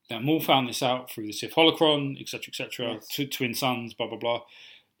 Now, Maul found this out through the Sith holocron, etc., etc., yes. twin sons, blah, blah, blah.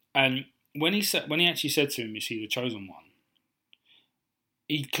 And when he actually said to him, "Is he the chosen one?"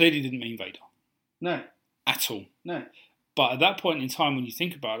 he clearly didn't mean Vader. No. At all. No. But at that point in time, when you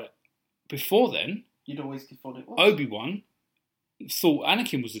think about it, before then, you'd always thought it was. Obi-Wan thought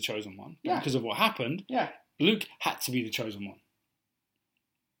Anakin was the chosen one. Yeah. Because of what happened, Luke had to be the chosen one.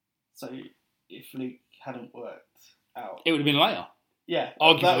 So if Luke hadn't worked out, it would have been Leia. Yeah,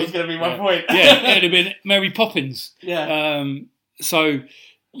 arguably. That was going to be my point. Yeah, it would have been Mary Poppins. Yeah. So,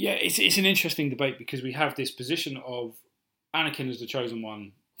 yeah, it's an interesting debate because we have this position of Anakin as the chosen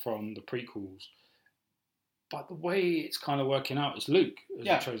one from the prequels, but the way it's kind of working out is Luke as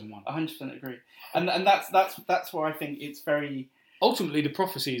the chosen one. 100% agree, and that's why I think it's very. Ultimately, the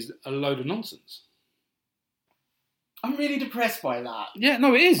prophecy is a load of nonsense. I'm really depressed by that. Yeah,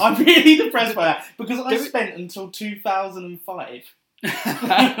 no, it is. I'm really depressed by that because I spent until 2005. I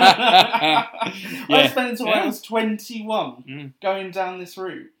spent until I was 21 going down this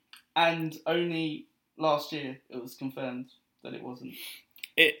route, and only last year it was confirmed that it wasn't.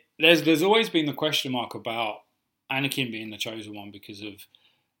 There's always been the question mark about Anakin being the chosen one because of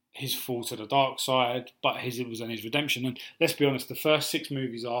his fall to the dark side, but it was in his redemption. And let's be honest, the first 6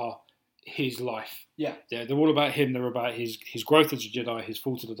 movies are his life. Yeah, they're all about him. They're about his growth as a Jedi, his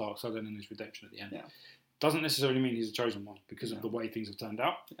fall to the dark side, and then his redemption at the end. Yeah. Doesn't necessarily mean he's a chosen one because of the way things have turned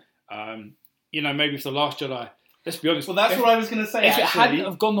out. Maybe if the Last Jedi, let's be honest. Well, that's what I was going to say. If it hadn't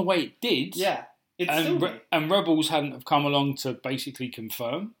have gone the way it did, and Rebels hadn't have come along to basically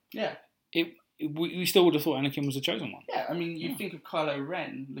confirm, we still would have thought Anakin was the chosen one. Yeah, I mean, you think of Kylo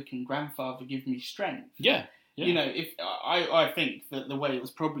Ren looking, "Grandfather, give me strength." Yeah. You know, if I think that the way it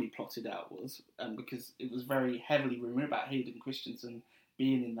was probably plotted out was because it was very heavily rumoured about Hayden Christensen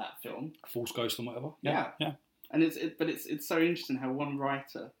being in that film, Force Ghost and whatever. Yeah. And it's so interesting how one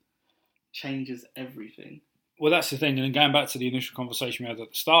writer changes everything. Well, that's the thing. And going back to the initial conversation we had at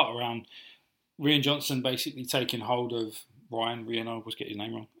the start around Rian Johnson basically taking hold of Rian, I always get his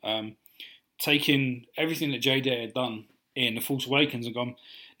name wrong, taking everything that JJ had done in The Force Awakens and gone,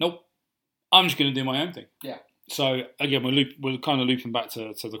 nope, I'm just going to do my own thing. Yeah. So again, we're kind of looping back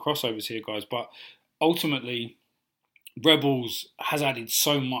to the crossovers here, guys. But ultimately, Rebels has added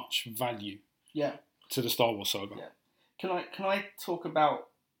so much value. To the Star Wars saga. Yeah. Can I talk about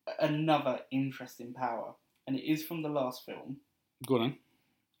another interesting power? And it is from the last film. Go on.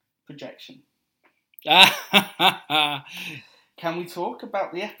 Projection. Can we talk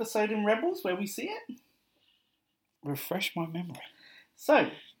about the episode in Rebels where we see it? Refresh my memory. So,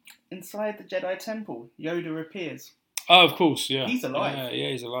 inside the Jedi Temple, Yoda appears. Oh, of course, yeah. He's alive. Yeah,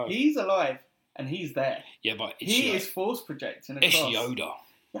 he's alive. He's alive, and he's there. Yeah, but he is force projecting across. It's Yoda.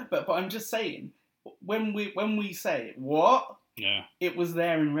 Yeah, but I'm just saying, when we say what, it was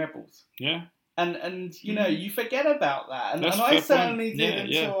there in Rebels. Yeah. And you forget about that, and I certainly did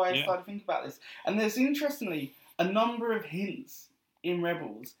until I started thinking about this. And there's interestingly a number of hints in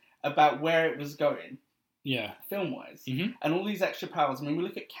Rebels about where it was going. Yeah. Film-wise. Mm-hmm. And all these extra powers. I mean, we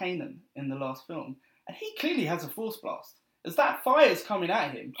look at Kanan in the last film, and he clearly has a force blast. As that fire's coming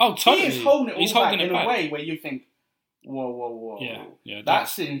at him, oh, totally. He is holding it all back in a way where you think, whoa. Yeah.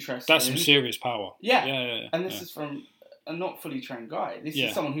 That's interesting. That's some serious power. Yeah. And this is from a not fully trained guy. This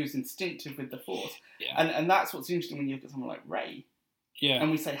is someone who's instinctive with the force. Yeah. And that's what's interesting when you look at someone like Rey. Yeah.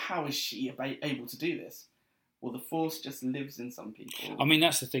 And we say, how is she able to do this? Well, the Force just lives in some people. I mean,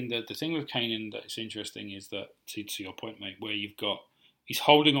 that's the thing. The thing with Kanan that's interesting is that, to your point, mate, where he's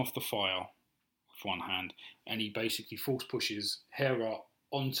holding off the fire with one hand, and he basically force pushes Hera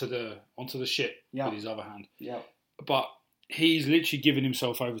onto the ship with his other hand. Yeah. But he's literally giving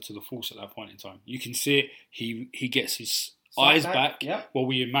himself over to the Force at that point in time. You can see it. He gets his eyes back. Yep. Well,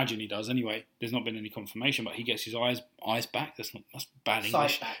 we imagine he does anyway. There's not been any confirmation, but he gets his eyes back. That's bad English.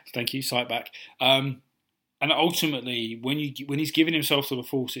 Sight back. Thank you, sight back. And ultimately, when he's giving himself to the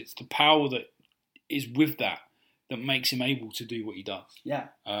Force, it's the power that is with that makes him able to do what he does. Yeah.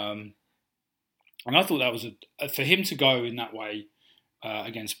 And I thought that was for him to go in that way.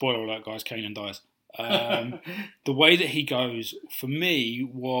 Again, spoiler alert, guys. Kanan dies. The way that he goes for me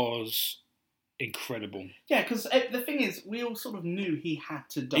was incredible. Yeah, because the thing is, we all sort of knew he had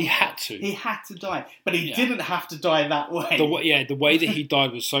to die. He had to die, but he didn't have to die that way. The way that he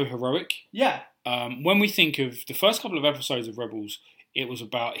died was so heroic. Yeah. When we think of the first couple of episodes of Rebels, it was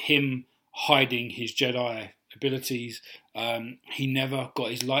about him hiding his Jedi abilities. He never got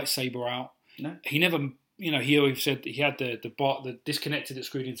his lightsaber out. No. He never he always said that he had the bar that disconnected it,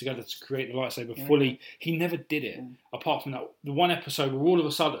 screwed in together to create the lightsaber fully. He never did it, apart from that the one episode where all of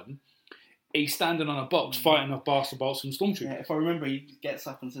a sudden he's standing on a box fighting off blaster bolts and stormtroopers. Yeah, if I remember, he gets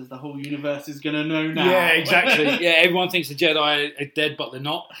up and says the whole universe is going to know now. Yeah, exactly. Yeah, everyone thinks the Jedi are dead, but they're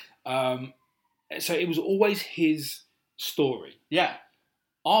not. So it was always his story. Yeah.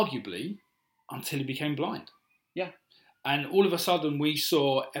 Arguably, until he became blind. Yeah. And all of a sudden we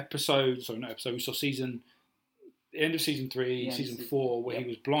saw we saw the end of season 3, season 4, where he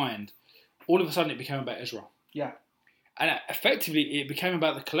was blind. All of a sudden it became about Ezra. Yeah. And effectively it became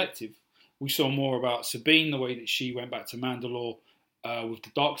about the collective. We saw more about Sabine, the way that she went back to Mandalore with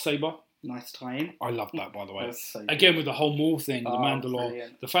the Darksaber. Nice tie-in. I love that, by the way. So again, with the whole Maul thing, the Mandalore,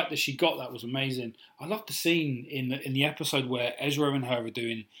 brilliant. The fact that she got that was amazing. I love the scene in the episode where Ezra and her are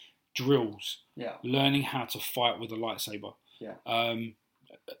doing drills, learning how to fight with a lightsaber. Yeah.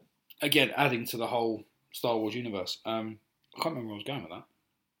 Again, adding to the whole Star Wars universe. I can't remember where I was going with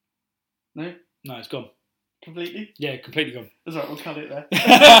that. No, it's gone. Completely? Yeah, completely gone. That's right, we'll cut it there.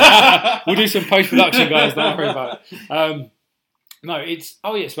 We'll do some post-production, guys. Don't worry about it. No, it's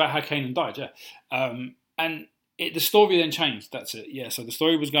about how Kanan died, and the story then changed. That's it, yeah. So the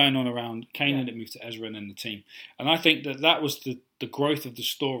story was going on around Kanan. It moved to Ezra and then the team, and I think that was the growth of the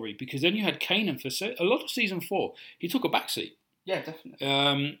story, because then you had Kanan for a lot of season 4. He took a backseat. Yeah,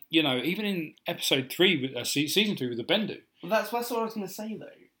 definitely. Even in episode 3, season 3 with the Bendu. Well, that's what I was going to say though.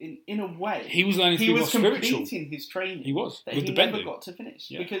 In a way, he was learning to be more spiritual. He was completing his training. He was that with he the never Bendu. got to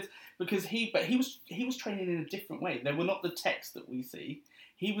finish because he was training in a different way. They were not the texts that we see.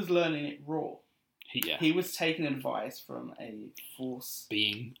 He was learning it raw. He was taking advice from a Force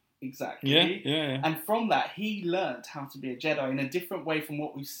being. Exactly. Yeah. And from that, he learned how to be a Jedi in a different way from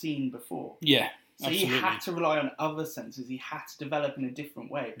what we've seen before. Yeah. So absolutely. he had to rely on other senses. He had to develop in a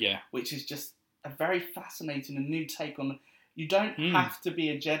different way. Yeah. Which is just a very fascinating and new take on. You don't have to be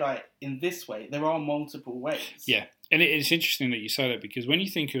a Jedi in this way. There are multiple ways. Yeah, and it's interesting that you say that, because when you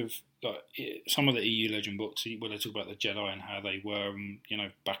think of some of the EU Legend books, where they talk about the Jedi and how they were,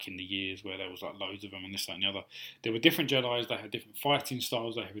 back in the years where there was like loads of them and this, that and the other, there were different Jedis, they had different fighting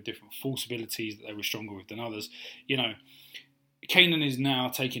styles, they had different force abilities that they were stronger with than others. Kanan is now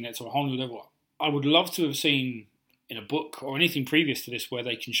taking it to a whole new level. I would love to have seen in a book or anything previous to this where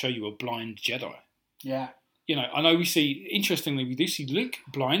they can show you a blind Jedi. Yeah. I know we do see Luke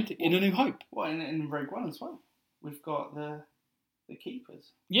blind in A New Hope. Well, in Rogue One as well. We've got the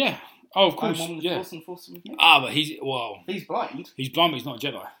Keepers. Yeah. Oh, of course. I'm on the Force and Force with me. But he's blind. He's blind, but he's not a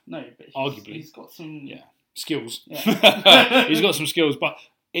Jedi. No, but arguably. He's got some... skills. Yeah. He's got some skills. But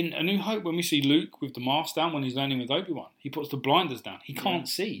in A New Hope, when we see Luke with the mask down, when he's learning with Obi-Wan, he puts the blinders down. He can't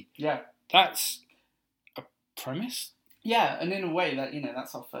see. Yeah. That's a premise. Yeah, and in a way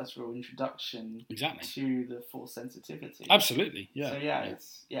that's our first real introduction to the Force sensitivity. Absolutely, yeah.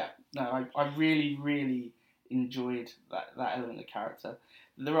 So I really, really enjoyed that element of character.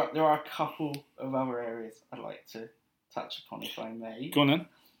 There are a couple of other areas I'd like to touch upon, if I may. Go on then.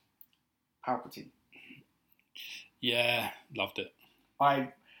 Palpatine. Yeah, loved it.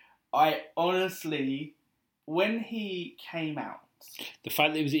 I honestly, when he came out, the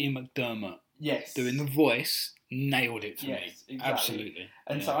fact that it was Ian McDermott, doing the voice, nailed it for me. Exactly. Absolutely.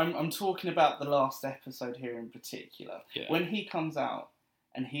 And so I'm talking about the last episode here in particular. Yeah. When he comes out,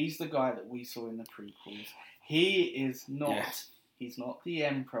 and he's the guy that we saw in the prequels, he is not... Yeah. He's not the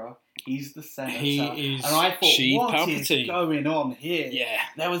Emperor. He's the Senator. He is. And I thought, what Palpatine. is going on here? Yeah.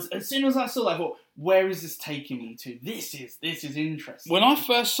 As soon as I saw that, I thought, where is this taking me to? This is interesting. When I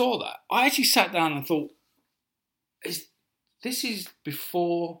first saw that, I actually sat down and thought, this is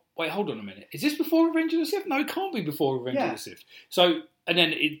before... Wait, hold on a minute. Is this before Revenge of the Sith? No, it can't be before Revenge of the Sith. So, and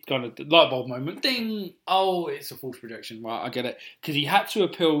then it kind of, the light bulb moment, ding! Oh, it's a false projection. Right, I get it. Because he had to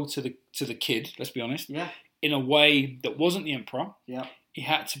appeal to the kid, let's be honest. Yeah. In a way that wasn't the Emperor. Yeah. He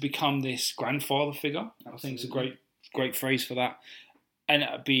had to become this grandfather figure. Absolutely. I think it's a great phrase for that. And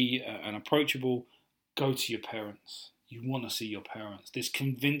be an approachable, go to your parents. You want to see your parents. This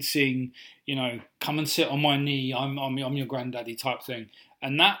convincing, come and sit on my knee, I'm your granddaddy type thing.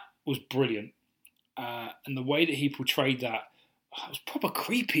 And that was brilliant. And the way that he portrayed that, it was proper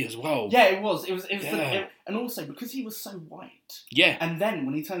creepy as well. Yeah, it was. It was and also because he was so white. Yeah. And then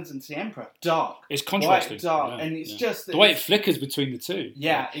when he turns into the Emperor, dark. It's contrasting. White, dark. Yeah, and it's just... the way it flickers between the two.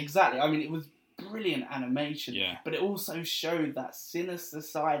 Yeah, exactly. I mean, it was brilliant animation. Yeah. But it also showed that sinister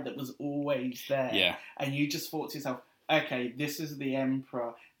side that was always there. Yeah. And you just thought to yourself, okay, this is the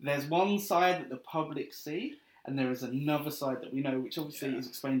Emperor. There's one side that the public see, and there is another side that we know, which obviously is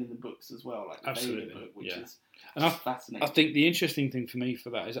explained in the books as well, like the Absolutely. Vader book, which is I fascinating. think the interesting thing for me for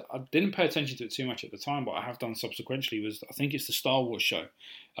that is I didn't pay attention to it too much at the time, but I have done subsequently. Was I think it's the Star Wars show.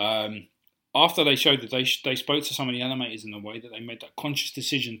 After they showed that they spoke to some of the animators in a way that they made that conscious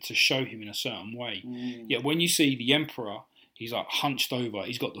decision to show him in a certain way. Yet when you see the Emperor, he's like hunched over,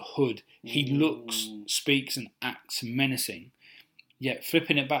 he's got the hood, he looks, speaks and acts menacing. Yet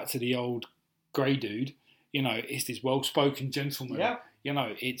flipping it back to the old grey dude, it's this well-spoken gentleman. Yeah.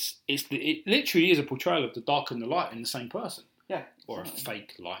 It literally is a portrayal of the dark and the light in the same person. Yeah. Or a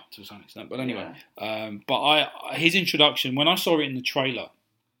fake light to some extent. But anyway, his introduction, when I saw it in the trailer,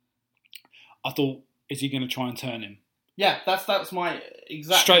 I thought, is he going to try and turn him? Yeah, that's my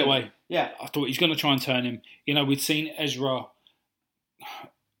exact... Straight away. Yeah. I thought he's going to try and turn him. We'd seen Ezra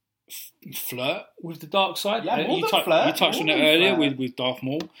flirt with the dark side. Yeah, you touched on it earlier with Darth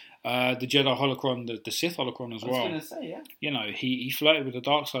Maul. The Jedi holocron, the Sith holocron as well. I was going to say, yeah. He flirted with the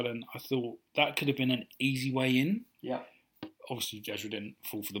dark side, and I thought that could have been an easy way in. Yeah. Obviously, Ezra didn't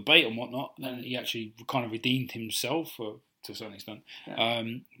fall for the bait and whatnot, and he actually kind of redeemed himself to a certain extent. Yeah.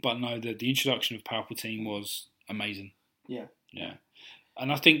 But no, the introduction of Palpatine was amazing. Yeah. Yeah.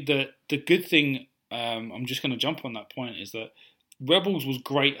 And I think that the good thing, I'm just going to jump on that point, is that Rebels was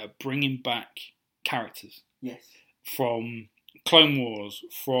great at bringing back characters. Yes. From Clone Wars,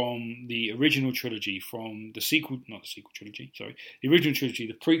 from the original trilogy, from the the original trilogy,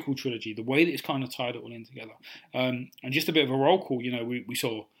 the prequel trilogy, the way that it's kind of tied it all in together. And just a bit of a roll call, we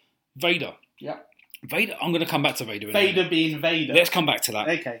saw Vader. Yeah. Vader, I'm going to come back to Vader. Vader being Vader. Let's come back to that.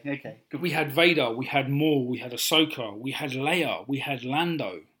 Okay. We had Vader, we had Maul, we had Ahsoka, we had Leia, we had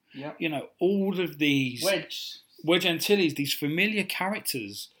Lando. Yeah. All of these... Wedge Antilles, these familiar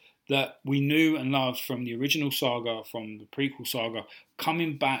characters that we knew and loved from the original saga, from the prequel saga,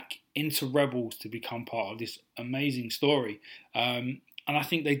 coming back into Rebels to become part of this amazing story. And I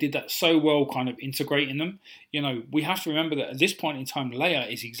think they did that so well, kind of integrating them. We have to remember that at this point in time, Leia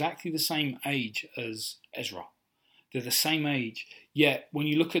is exactly the same age as Ezra. They're the same age. Yet, when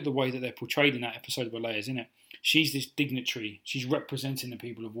you look at the way that they're portrayed in that episode where Leia's in it, she's this dignitary. She's representing the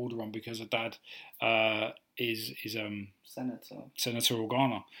people of Alderaan because her dad is Senator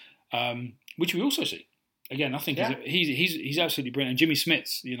Organa, which we also see. Again, I think he's absolutely brilliant. And Jimmy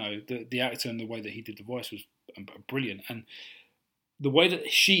Smits, the actor and the way that he did the voice was brilliant. And the way that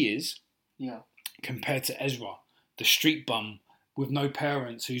she is, compared to Ezra, the street bum with no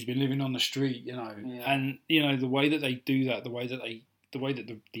parents who's been living on the street, and the way that they do that, the way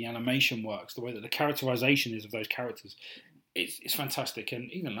that the animation works, the way that the characterization is of those characters, it's fantastic.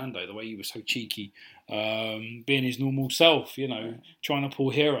 And even Lando, the way he was so cheeky, being his normal self, trying to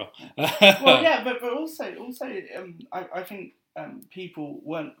pull Hera. but also, I think people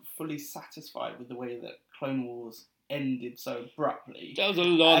weren't fully satisfied with the way that Clone Wars ended so abruptly. There was a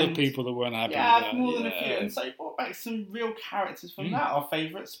lot of people that weren't happy with that. More than a few. And so it brought back some real characters from that. Our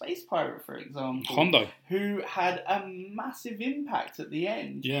favourite space pirate, for example. Hondo. Who had a massive impact at the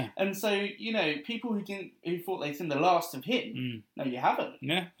end. Yeah. And so, people who thought they'd seen the last of him, no, you haven't.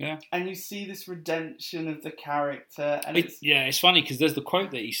 Yeah. And you see this redemption of the character. And it's funny because there's the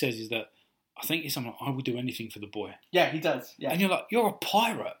quote that he says is that, I think it's something like, I would do anything for the boy. Yeah, he does. Yeah. And you're like, you're a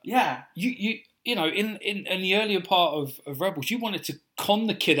pirate. Yeah. In the earlier part of Rebels, you wanted to con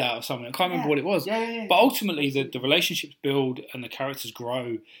the kid out of something. I can't remember what it was. Yeah. But ultimately, the relationships build and the characters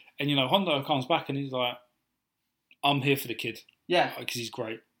grow. And, Hondo comes back and he's like, I'm here for the kid. Yeah. Because he's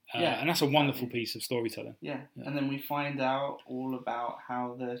great. And that's a wonderful piece of storytelling. Yeah. And then we find out all about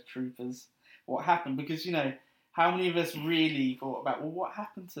how the troopers, what happened. Because, how many of us really thought about, what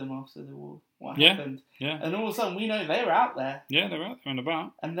happened to them after the war? What happened? Yeah. And all of a sudden, we know they're out there. Yeah, they're out there and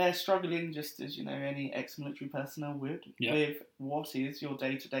about. And they're struggling just as, any ex-military personnel would with what is your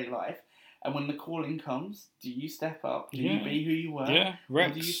day-to-day life. And when the calling comes, do you step up? Do you be who you were? Yeah,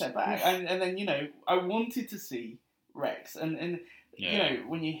 Rex. Or do you step back? And then, I wanted to see Rex. And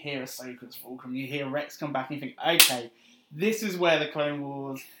when you hear Ahsoka's fulcrum, you hear Rex come back and you think, okay, this is where the Clone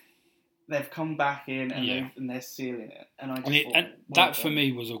Wars... They've come back in and they're sealing it. And that for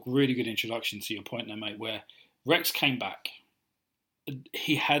me was a really good introduction to your point there, mate, where Rex came back.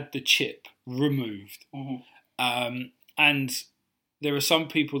 He had the chip removed. Mm-hmm. And there are some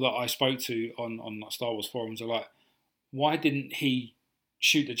people that I spoke to on Star Wars forums are like, why didn't he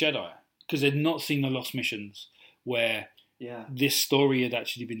shoot the Jedi? Because they'd not seen the Lost Missions where this story had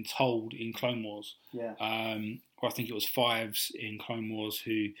actually been told in Clone Wars. Yeah. Or I think it was Fives in Clone Wars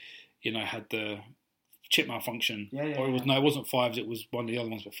who... had the chip malfunction. It wasn't Fives, it was one of the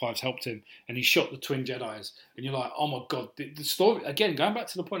other ones, but Fives helped him, and he shot the twin Jedis, and you're like, oh my god, the story, again, going back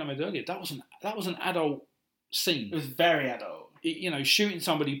to the point I made earlier, that was an adult scene. It was very adult. Shooting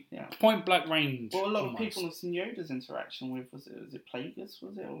somebody point blank range. Well, a lot of people have seen Yoda's interaction with was it Plagueis, or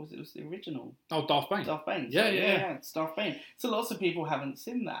was it the original? Oh, Darth Bane. Darth Bane. Yeah, it's Darth Bane. So lots of people haven't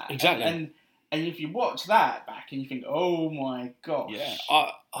seen that. Exactly. And if you watch that back and you think, oh my gosh. Yeah.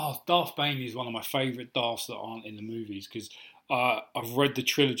 Darth Bane is one of my favourite Darths that aren't in the movies, because I've read the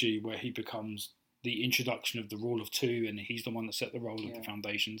trilogy where he becomes the introduction of the Rule of Two, and he's the one that set the role of the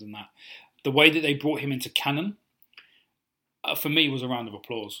foundations and that. The way that they brought him into canon, for me, was a round of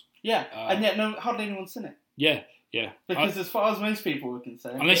applause. Yeah, and yet hardly anyone's seen it. Yeah. Because as far as most people were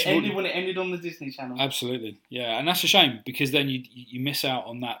concerned, when it ended on the Disney Channel. Absolutely, yeah, and that's a shame, because then you miss out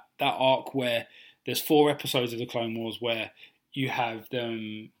on that arc where there's 4 episodes of the Clone Wars where you have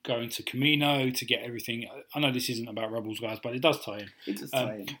them going to Kamino to get everything. I know this isn't about Rebels, guys, but it does tie in. It does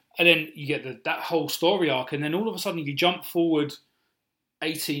tie in. And then you get that whole story arc, and then all of a sudden you jump forward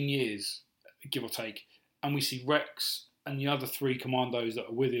 18 years, give or take, and we see Rex and the other 3 commandos that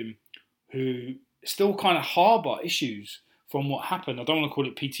are with him who still kind of harbour issues from what happened. I don't want to call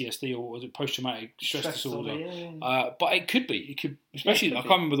it PTSD, or was it post-traumatic stress disorder? But it could be. It could, especially, I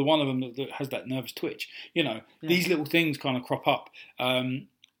can't remember the one of them that has that nervous twitch. These little things kind of crop up. And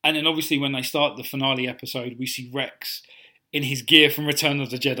then obviously when they start the finale episode, we see Rex in his gear from Return of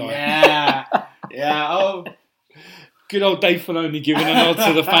the Jedi. Oh, good old Dave Filoni giving a nod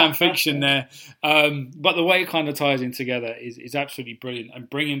to the fan fiction there. But the way it kind of ties in together is absolutely brilliant. And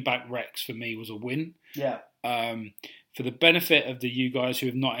bringing back Rex, for me, was a win. Yeah. For the benefit of you guys who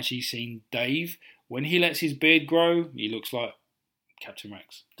have not actually seen Dave, when he lets his beard grow, he looks like Captain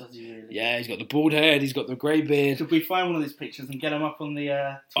Rex. Does he really? Yeah, he's got the bald head, he's got the grey beard. Should we find one of these pictures and get them up on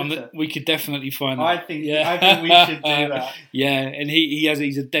the Twitter? We could definitely find that. I think we should do that. Yeah, and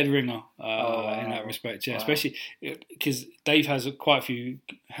he's a dead ringer in that respect. Yeah, especially because Dave has quite a few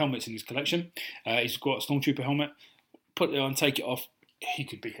helmets in his collection. He's got a Stormtrooper helmet. Put it on, take it off. He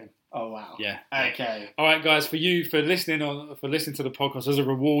could be him. Oh wow! Yeah. Okay. All right, guys. For listening to the podcast, as a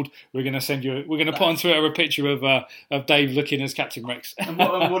reward, we're going to send you. We're going to put on Twitter a picture of Dave looking as Captain Rex. And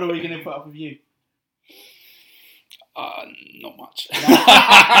what are we going to put up of you? Not much.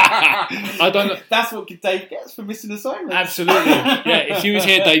 I don't know. That's what Dave gets for missing assignments. Absolutely. Yeah. If you was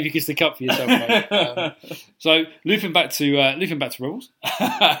here, Dave, you could stick up for yourself, mate. So looping back to Rebels,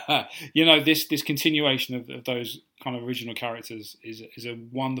 this continuation of those kind of original characters is a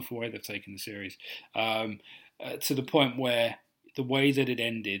wonderful way they've taken the series, to the point where the way that it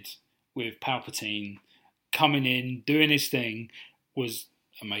ended with Palpatine coming in, doing his thing, was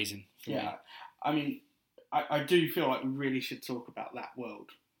amazing. Yeah. I mean, I do feel like we really should talk about that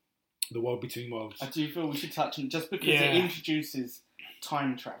world. The world between worlds. I do feel we should touch on it, just because it introduces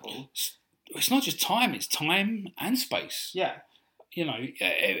time travel. It's not just time, it's time and space. Yeah.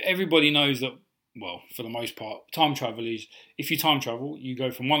 Everybody knows that, well, for the most part, time travel is, if you time travel, you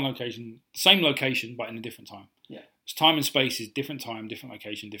go from one location, same location, but in a different time. Yeah. So time and space is different time, different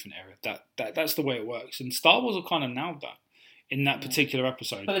location, different area. That's the way it works. And Star Wars have kind of nailed that in that particular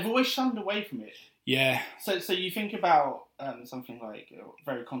episode. But they've always shunned away from it. Yeah. So you think about something like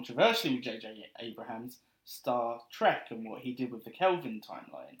very controversially with J.J. Abrams, Star Trek, and what he did with the Kelvin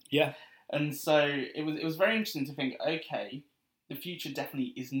timeline. Yeah. And so it was very interesting to think, okay, the future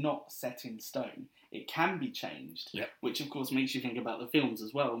definitely is not set in stone. It can be changed. Yeah. Which of course makes you think about the films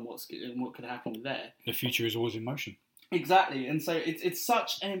as well and what could happen with there. The future is always in motion. Exactly, and so it's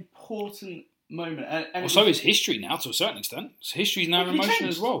such an important moment. And so is history now, to a certain extent. So history is now in motion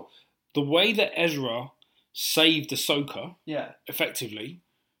as well. The way that Ezra saved Ahsoka, effectively,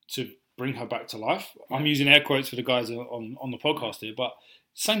 to bring her back to life. Yeah. I'm using air quotes for the guys on the podcast here, but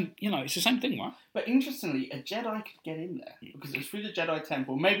it's the same thing, right? But interestingly, a Jedi could get in there because it was through the Jedi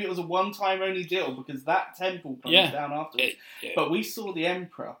Temple. Maybe it was a one-time only deal because that temple comes down afterwards. Yeah. But we saw the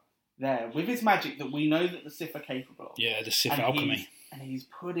Emperor there with his magic that we know that the Sith are capable of. Yeah, the Sith alchemy. And he's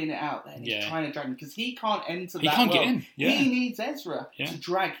putting it out there and he's trying to drag him because he can't enter that world. He can't get in. Yeah. He needs Ezra to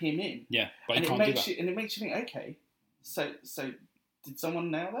drag him in. Yeah, but and he can't do that. And it makes you think, okay, so did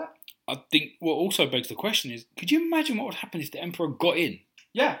someone nail that? I think what also begs the question is, could you imagine what would happen if the Emperor got in?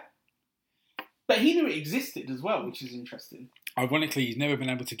 Yeah. But he knew it existed as well, which is interesting. Ironically, he's never been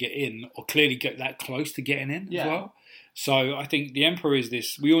able to get in or clearly get that close to getting in as well. So I think the Emperor is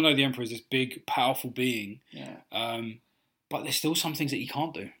this, we all know the Emperor is this big, powerful being. Yeah. But there's still some things that he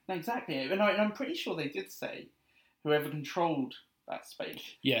can't do. Exactly. And I'm pretty sure they did say whoever controlled that space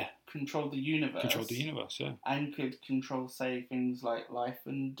controlled the universe. Controlled the universe, yeah. And could control, say, things like life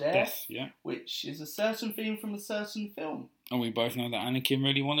and death. Yeah. Which is a certain theme from a certain film. And we both know that Anakin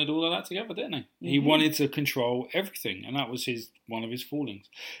really wanted all of that together, didn't he? Mm-hmm. He wanted to control everything, and that was one of his fallings.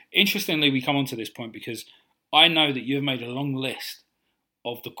 Interestingly, we come on to this point because I know that you've made a long list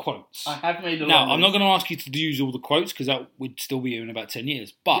of the quotes. I have made a long Now, list. I'm not going to ask you to use all the quotes because that would still be here in about 10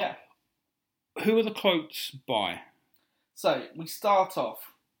 years. But who are the quotes by? So we start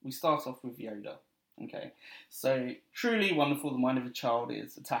off with Yoda. Okay, so truly wonderful, the mind of a child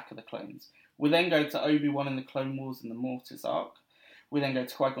is Attack of the Clones. We then go to Obi-Wan in the Clone Wars and the Mortis arc. We then go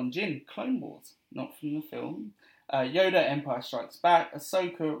to Qui-Gon Jinn, Clone Wars, not from the film. Yoda, Empire Strikes Back.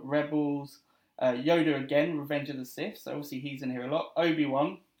 Ahsoka, Rebels. Yoda again, Revenge of the Sith. So obviously he's in here a lot.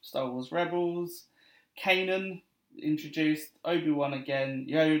 Obi-Wan, Star Wars Rebels. Kanan, introduced. Obi-Wan again.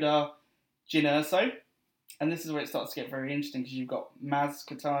 Yoda. Jyn Erso. And this is where it starts to get very interesting because you've got Maz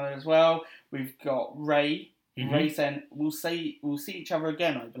Kanata as well. We've got Rey. Mm-hmm. Rey saying, we'll see each other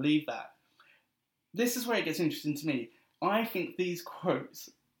again. I believe that. This is where it gets interesting to me. I think these quotes,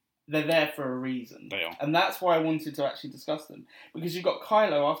 they're there for a reason. They are. And that's why I wanted to actually discuss them. Because you've got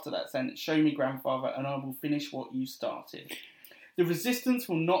Kylo after that saying, show me grandfather and I will finish what you started. The Resistance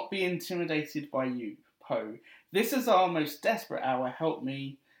will not be intimidated by you, Poe. This is our most desperate hour. Help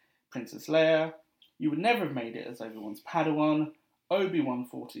me, Princess Leia. You would never have made it as Obi-Wan's Padawan. Obi-Wan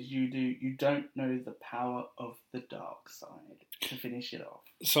fought as you do. You don't know the power of the dark side. To finish it off.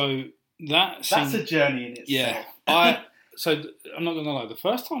 So that's a journey in itself. Yeah. So I'm not going to lie. The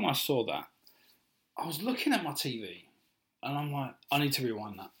first time I saw that, I was looking at my TV and I'm like, I need to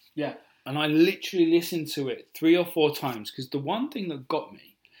rewind that. Yeah. And I literally listened to it 3 or 4 times because the one thing that got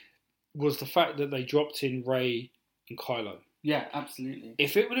me was the fact that they dropped in Rey and Kylo. Yeah, absolutely.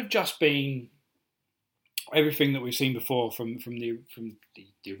 If it would have just been everything that we've seen before from the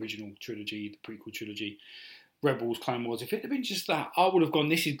original trilogy, the prequel trilogy, Rebels, Clone Wars, if it had been just that, I would have gone,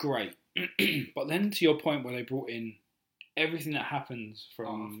 this is great. But then to your point where they brought in everything that happens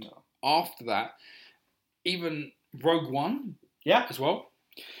from after that, even Rogue One as well.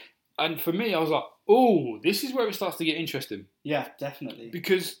 And for me, I was like, oh, this is where it starts to get interesting. Yeah, definitely.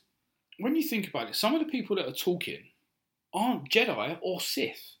 Because when you think about it, some of the people that are talking aren't Jedi or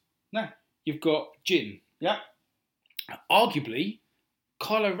Sith. No. You've got Jyn. Yeah. Arguably,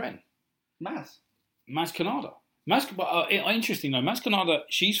 Kylo Ren. Maz Kanata. Interesting though, Maz Kanata,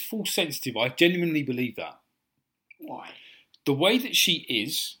 she's Force sensitive. I genuinely believe that. Why? The way that she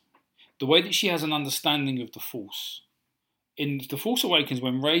is, the way that she has an understanding of the Force. In The Force Awakens,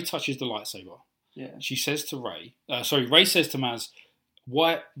 when Rey touches the lightsaber, she says to Rey says to Maz,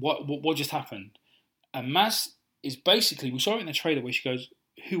 what just happened? And Maz is basically, we saw it in the trailer where she goes,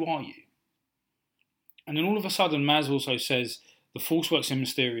 who are you? And then all of a sudden, Maz also says, the Force works in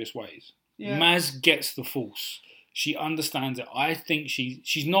mysterious ways. Yeah. Maz gets the Force. She understands it. I think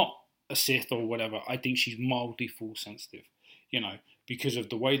she's not a Sith or whatever. I think she's mildly Force sensitive, because of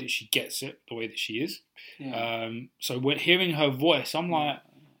the way that she gets it, the way that she is. Yeah. So when hearing her voice, I'm like,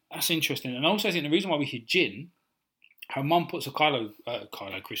 that's interesting. And I also think the reason why we hear Jyn, her mum puts a Kylo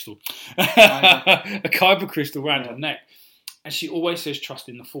crystal, a Kyber crystal around her neck, and she always says trust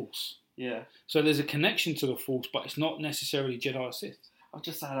in the Force. Yeah. So there's a connection to the Force, but it's not necessarily Jedi or Sith. I've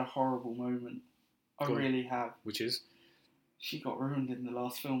just had a horrible moment. I really have. Which is? She got ruined in the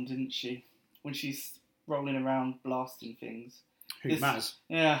last film, didn't she? When she's rolling around blasting things. Maz?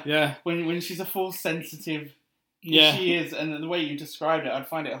 Yeah. Yeah. When she's a Force sensitive, she is, and the way you described it, I'd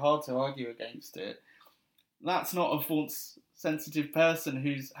find it hard to argue against it. That's not a Force sensitive person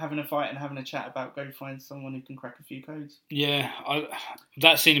who's having a fight and having a chat about go find someone who can crack a few codes. Yeah,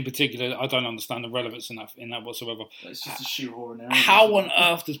 that scene in particular, I don't understand the relevance in that whatsoever. It's just a shoehorn. How on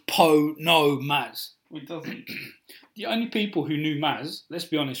earth does Poe know Maz? It doesn't. The only people who knew Maz, let's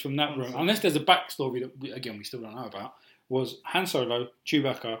be honest, from that room, unless there's a backstory that we still don't know about, was Han Solo,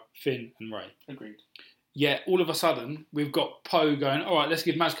 Chewbacca, Finn, and Rey. Agreed. Yet all of a sudden we've got Poe going, all right, let's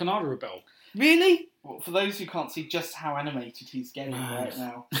give Maz Kanata a bell. Really? Well, for those who can't see just how animated he's getting right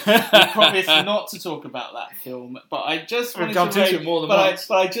now, we promised not to talk about that film, but I just wanted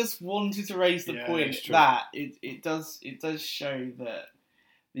to raise the point that it does show that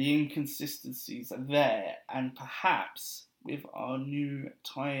the inconsistencies are there, and perhaps with our new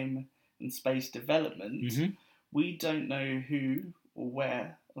time and space development, we don't know who or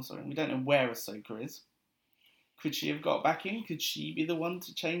where. We don't know where Ahsoka is. Could she have got back in? Could she be the one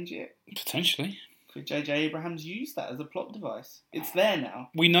to change it? Potentially. Could J.J. Abrams use that as a plot device? It's there now.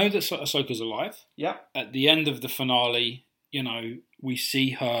 We know that Ahsoka's alive. Yep. At the end of the finale, we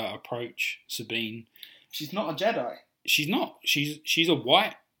see her approach Sabine. She's not a Jedi. She's not. She's a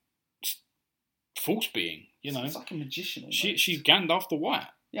white Force being. It's like a magician. She's Gandalf the White.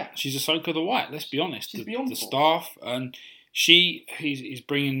 Yeah. She's Ahsoka the White. Let's be honest. She's beyond the staff, and he's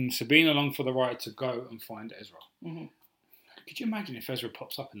bringing Sabine along for the ride to go and find Ezra. Mm-hmm. Could you imagine if Ezra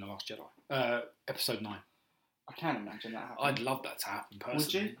pops up in The Last Jedi? Episode 9. I can't imagine that happening. I'd love that to happen personally.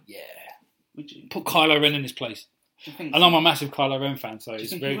 Would you? Yeah. Would you? Put Kylo Ren in his place. Do you think And I'm a massive Kylo Ren fan, so Do you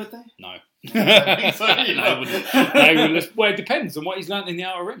it's think very... he would, though? No. I think so. Well, it depends on what he's learned in the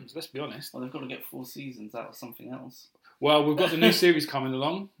Outer Rims, let's be honest. Well, they've got to get 4 seasons out of something else. Well, we've got the new series coming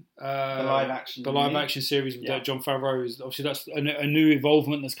along. The live action. The live action series with Jon Favreau is obviously that's a new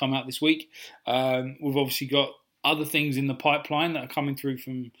involvement that's come out this week. We've obviously got other things in the pipeline that are coming through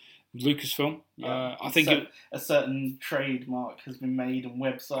from Lucasfilm. I think a certain trademark has been made on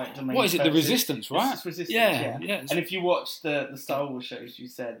website to make. What is it? The Resistance, right? It's Resistance, yeah. And if you watch the Star Wars shows, you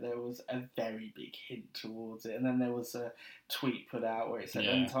said there was a very big hint towards it, and then there was a tweet put out where it said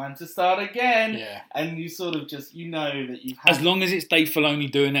 "Time to start again." Yeah. And you sort of just that you've had. As long as it's Dave Filoni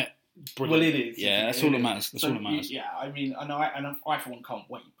doing it. Brilliant. Well, it is. Yeah, that's all that matters. That's all that matters. Yeah, I mean, I for one can't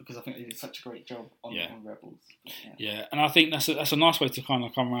wait because I think they did such a great job on Rebels. Yeah, and I think that's a nice way to kind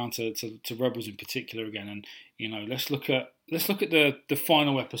of come around to Rebels in particular again, and let's look at the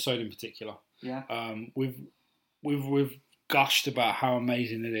final episode in particular. Yeah. We've gushed about how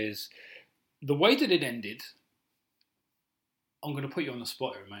amazing it is. The way that it ended, I'm going to put you on the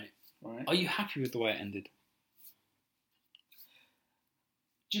spot here, mate. Right. Are you happy with the way it ended?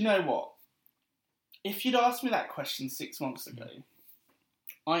 Do you know what? If you'd asked me that question 6 months ago,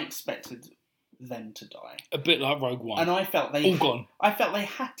 I expected them to die. A bit like Rogue One. And I felt they all gone. I felt they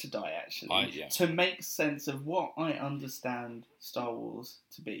had to die actually to make sense of what I understand Star Wars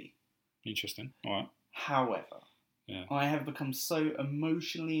to be. Interesting. All right. However, I have become so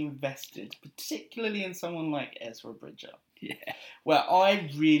emotionally invested, particularly in someone like Ezra Bridger. Yeah. Where I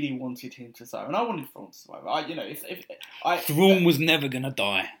really wanted him to survive, and I wanted Thrawn to survive. Thrawn was never going to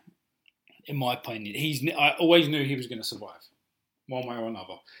die, in my opinion. I always knew he was going to survive, one way or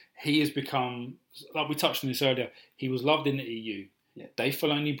another. He has become, like we touched on this earlier, he was loved in the EU. Yeah. Dave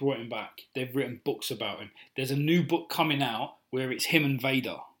Filoni brought him back. They've written books about him. There's a new book coming out where it's him and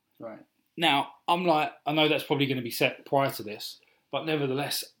Vader. Right. Now, I'm like, I know that's probably going to be set prior to this, but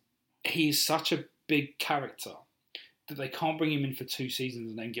nevertheless, he's such a big character that they can't bring him in for 2 seasons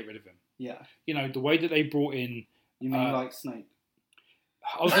and then get rid of him. Yeah. The way that they brought in... You mean like Snoke?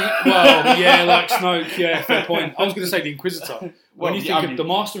 I was like Snoke, yeah, fair point. I was going to say the Inquisitor. When you think of the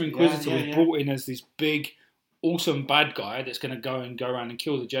Master Inquisitor was brought in as this big, awesome bad guy that's going to go around and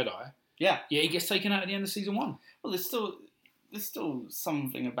kill the Jedi. Yeah. Yeah, he gets taken out at the end of season 1. Well, there's still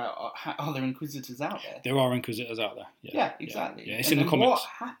something about other Inquisitors out there. There are Inquisitors out there. Yeah, exactly. Yeah, it's in the comics. What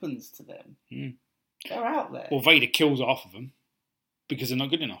happens to them? They're out there. Well, Vader kills half of them because they're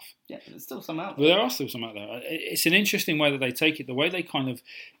not good enough. Yeah, but there's still some out there. Well, there are still some out there. It's an interesting way that they take it, the way they kind of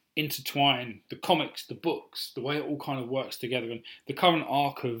intertwine the comics, the books, the way it all kind of works together, and the current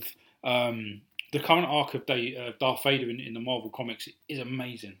arc of Darth Vader in the Marvel comics is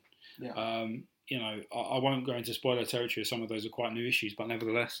amazing. Yeah. I won't go into spoiler territory. Some of those are quite new issues, but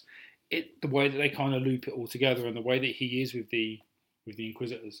nevertheless, the way that they kind of loop it all together and the way that he is with the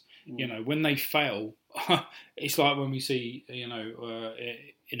Inquisitors, when they fail, it's like when we see, in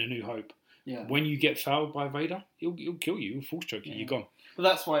A New Hope. Yeah. When you get fouled by Vader, he'll kill you, he'll full stroke you, you're gone. Well,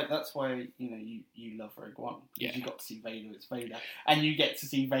 that's why you love Rogue One. Because you got to see Vader as Vader, and you get to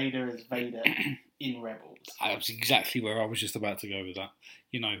see Vader as Vader in Rebels. That's exactly where I was just about to go with that.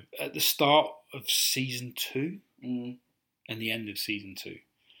 At the start of season 2 and the end of season 2,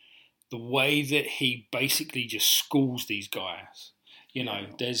 the way that he basically just schools these guys.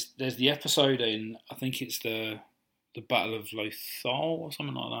 There's the episode in, I think it's the Battle of Lothal or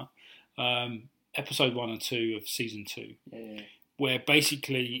something like that. Episode 1 and 2 of season 2. Yeah. Where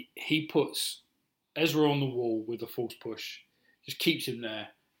basically he puts Ezra on the wall with a force push, just keeps him there,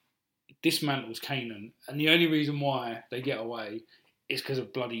 dismantles Kanan, and the only reason why they get away is because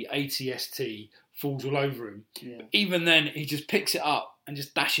of bloody ATST falls all over him. Yeah. But even then, he just picks it up and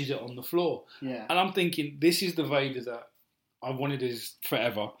just dashes it on the floor. Yeah. And I'm thinking, this is the Vader that I wanted as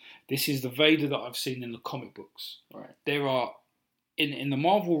forever. This is the Vader that I've seen in the comic books. Right. There are, in the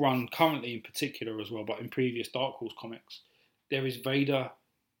Marvel run currently in particular as well, but in previous Dark Horse comics, there is Vader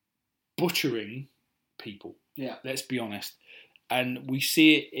butchering people. Yeah. Let's be honest. And we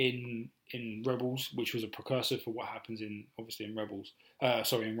see it in Rebels, which was a precursor for what happens in Rogue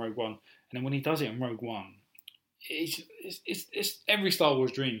One. And then when he does it in Rogue One, it's every Star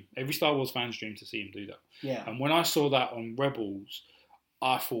Wars dream. Every Star Wars fan's dream to see him do that. Yeah. And when I saw that on Rebels,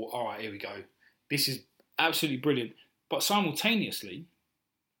 I thought, all right, here we go. This is absolutely brilliant. But simultaneously,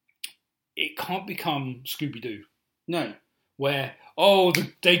 it can't become Scooby-Doo. No. where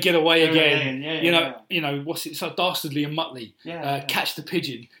they get away again. Yeah, you know what's it? So Dastardly and Muttley catch the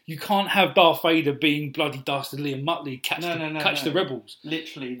pigeon. You can't have Darth Vader being bloody Dastardly and Muttley catch the rebels.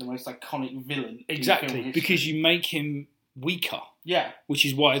 Literally the most iconic villain. Exactly, because you make him weaker. Yeah, which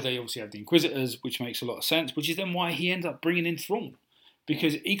is why they obviously have the Inquisitors, which makes a lot of sense. Which is then why he ends up bringing in Thrawn,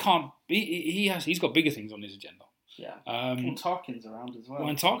 because he can't. He's got bigger things on his agenda. Yeah. And Tarkin's around as well.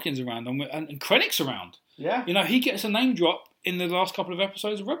 And Tarkin's around, and Krennic's around. Yeah. You know, he gets a name drop in the last couple of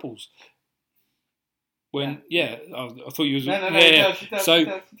episodes of Rebels. When I thought you was It does,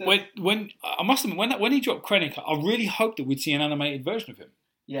 so when I must admit when he dropped Krennic, I really hoped that we'd see an animated version of him.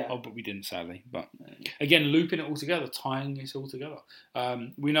 Yeah. Oh, but we didn't, sadly. But again, looping it all together, tying this all together.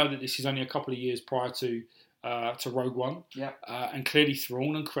 We know that this is only a couple of years prior to Rogue One. Yeah. And clearly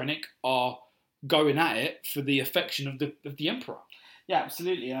Thrawn and Krennic are going at it for the affection of the Emperor. Yeah,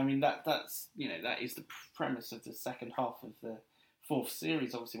 absolutely. I mean that's that is the premise of the second half of the fourth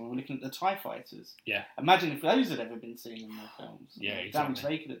series. Obviously, when we're looking at the TIE fighters. Yeah. Imagine if those had ever been seen in the films. Yeah, exactly. Damage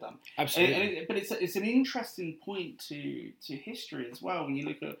they could have done. Absolutely. But it's an interesting point to history as well when you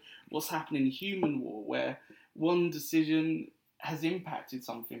look at what's happened in Human War, where one decision has impacted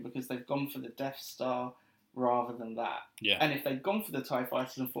something because they've gone for the Death Star rather than that. Yeah. And if they'd gone for the TIE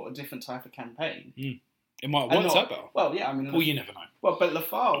fighters and fought a different type of campaign, it might have worked out better. Well, yeah, I mean... Well, you never know. Well, but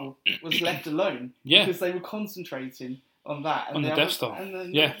Lothal was left alone because they were concentrating on that. And on the Death Star. And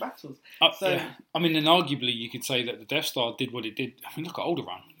the battles. I mean, then arguably you could say that the Death Star did what it did. I mean, look at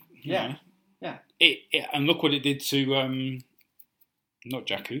Alderaan. Yeah. And look what it did to, not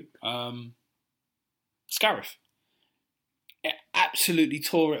Jakku, Scarif. It absolutely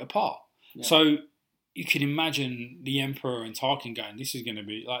tore it apart. Yeah. So you can imagine the Emperor and Tarkin going, this is going to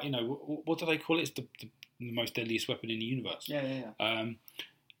be like, what do they call it? It's the most deadliest weapon in the universe. Yeah. And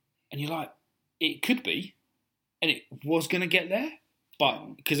you're like, it could be, and it was going to get there,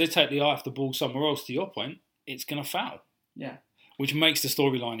 but because they take the eye off the ball somewhere else, to your point, it's going to foul. Yeah. Which makes the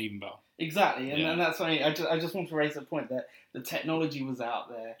storyline even better. Exactly, and that's why I just want to raise the point that the technology was out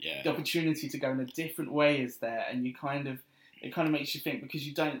there, the opportunity to go in a different way is there, and it kind of makes you think, because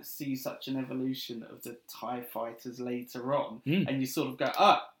you don't see such an evolution of the TIE fighters later on, and you sort of go,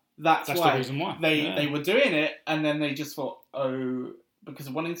 that's why the reason why they were doing it, and then they just thought, because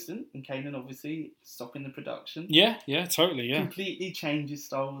of one incident in Kanan, obviously stopping the production. Yeah, totally, completely changes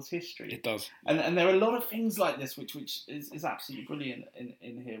Star Wars history. It does, and there are a lot of things like this which is absolutely brilliant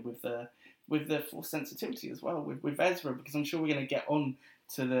in here with the Force sensitivity as well with Ezra, because I'm sure we're going to get on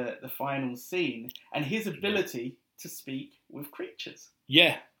to the final scene and his ability to speak with creatures.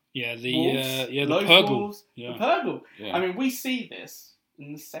 The Purrgil. Wolves, the Purrgil. Yeah. I mean, we see this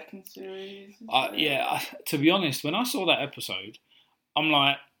in the second series. To be honest, when I saw that episode, I'm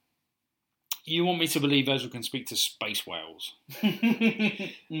like, you want me to believe Ezra can speak to space whales?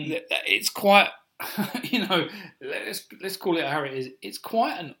 It's quite, let's call it how it is. It's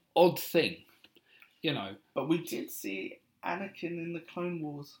quite an odd thing, But we did see Anakin in the Clone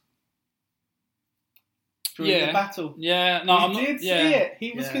Wars. During the battle. Yeah, no, we did see it.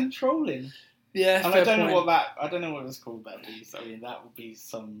 He was controlling. Yeah, and I don't know what it's called, that piece. I mean, that would be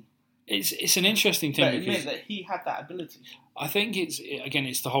some... It's an interesting thing, but it meant that he had that ability. I think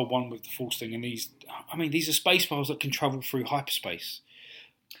it's the whole one with the Force thing, and these are space whales that can travel through hyperspace.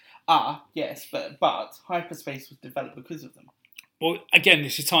 Yes, but hyperspace was developed because of them. Well, again,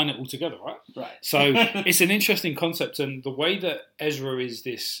 this is tying it all together, right? Right. So it's an interesting concept, and the way that Ezra is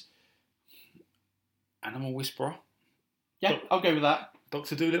this animal whisperer. Yeah, I'll go with that.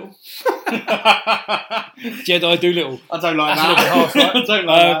 Dr. Doolittle? Jedi Doolittle. I don't like that. That's a little bit harsh, right? I don't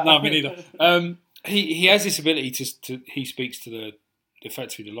like that. No, me neither. He has this ability he speaks to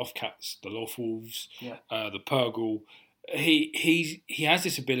effectively the Lothcats, the Lothwolves, the Purrgil. He has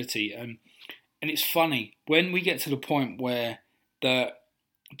this ability, and it's funny when we get to the point where the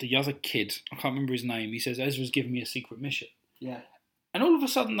other kid, I can't remember his name, he says, Ezra's giving me a secret mission. Yeah. And all of a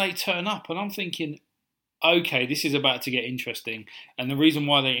sudden they turn up, and I'm thinking, okay, this is about to get interesting. And the reason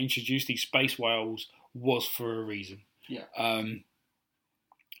why they introduced these space whales was for a reason. Yeah. And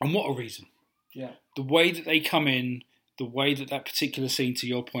what a reason. Yeah. The way that they come in, the way that particular scene, to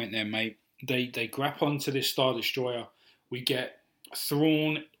your point there, mate, they grab onto this Star Destroyer. We get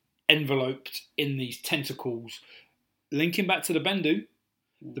Thrawn enveloped in these tentacles. Linking back to the Bendu,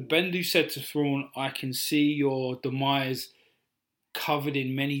 the Bendu said to Thrawn, I can see your demise covered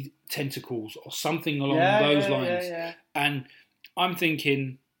in many tentacles or something along those lines. Yeah. And I'm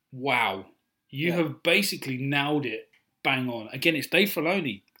thinking, wow, you have basically nailed it bang on. Again, it's Dave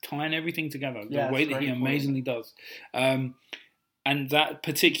Filoni tying everything together the way that he amazingly does. And that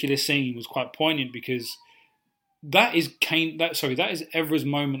particular scene was quite poignant because that is that is Ezra's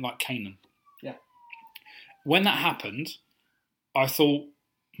moment, like Kanan. Yeah. When that happened, I thought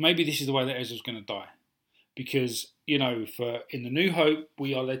maybe this is the way that Ezra's going to die, because for in the New Hope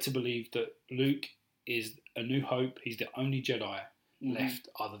we are led to believe that Luke is a New Hope. He's the only Jedi left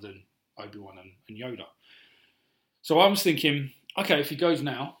other than Obi-Wan and Yoda. So I was thinking, okay, if he goes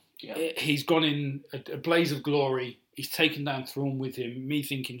now, he's gone in a blaze of glory. He's taken down Thrawn with him. Me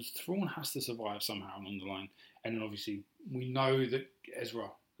thinking Thrawn has to survive somehow along the line. And then obviously we know that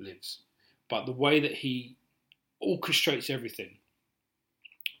Ezra lives. But the way that he orchestrates everything,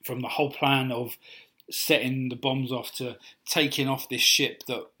 from the whole plan of setting the bombs off to taking off this ship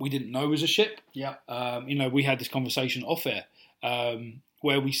that we didn't know was a ship. Yeah. We had this conversation off air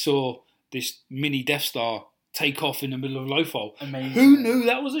where we saw this mini Death Star take off in the middle of Lothal. Amazing. Who knew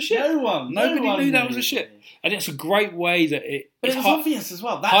that was a ship? No one. Nobody knew that was a ship. And it's a great way that it... But it was obvious as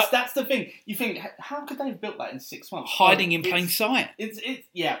well. That's the thing. You think, how could they have built that in 6 months? Hiding in plain sight. It's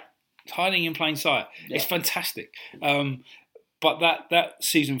hiding in plain sight. Yeah. It's fantastic. But that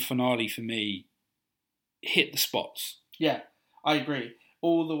season finale for me hit the spots. Yeah, I agree.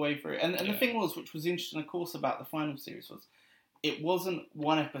 All the way through. And the thing was, which was interesting, of course, about the final series was it wasn't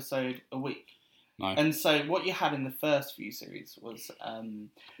one episode a week. No. And so what you had in the first few series was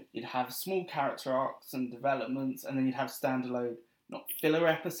you'd have small character arcs and developments, and then you'd have standalone, not filler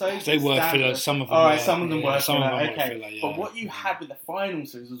episodes. They were filler. Some of them. All right, were, some of them were some filler. of them Okay, were filler, but what you had with the final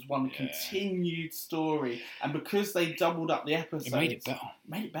series was one continued story, and because they doubled up the episodes, it made it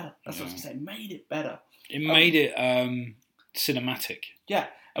better. That's what I was going to say. Made it better. It made it cinematic. Yeah.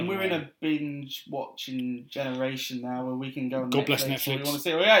 And we're in a binge-watching generation now where we can go on God bless Netflix. Netflix. We want to see,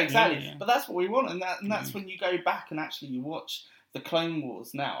 yeah, exactly. Yeah. But that's what we want, and that's when you go back and actually you watch the Clone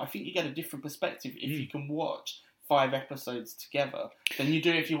Wars now. I think you get a different perspective if you can watch 5 episodes together than you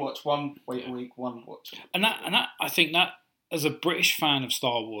do if you watch one a week, one watch. And that I think that as a British fan of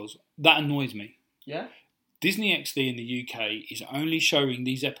Star Wars, that annoys me. Yeah. Disney XD in the UK is only showing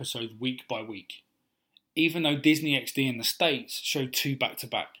these episodes week by week, even though Disney XD in the States show 2 back to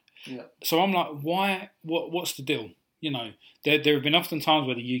back. Yeah. So I'm like, why? What's the deal? There have been often times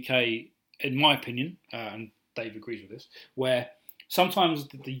where the UK, in my opinion, and Dave agrees with this, where sometimes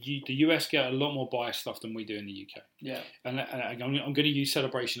the US get a lot more biased stuff than we do in the UK. Yeah. And I'm going to use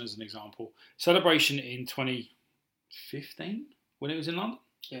Celebration as an example. Celebration in 2015, when it was in London?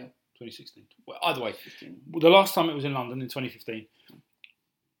 Yeah. 2016. Well, either way, 15. The last time it was in London in 2015.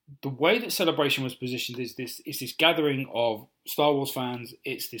 The way that Celebration was positioned is this gathering of Star Wars fans.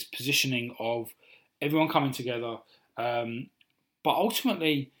 It's this positioning of everyone coming together. But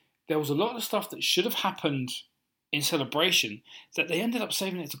ultimately, there was a lot of stuff that should have happened in Celebration that they ended up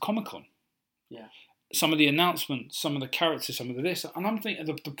saving it to Comic-Con. Yeah. Some of the announcements, some of the characters, some of the this. And I'm thinking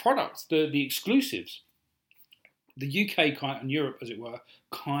the products, the exclusives, the UK and Europe, as it were,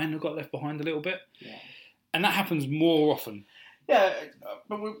 kind of got left behind a little bit. Yeah. And that happens more often. Yeah,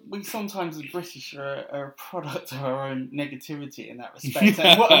 but we sometimes as British are a product of our own negativity in that respect.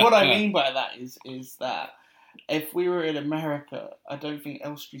 And what I mean by that is that if we were in America, I don't think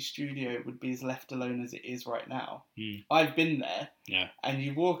Elstree Studio would be as left alone as it is right now. Mm. I've been there, and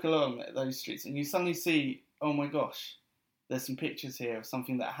you walk along those streets and you suddenly see, oh my gosh, there's some pictures here of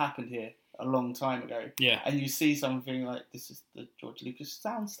something that happened here a long time ago. Yeah. And you see something like, this is the George Lucas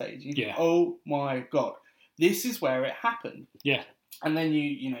soundstage. You think, Yeah. oh my God. This is where it happened. Yeah. And then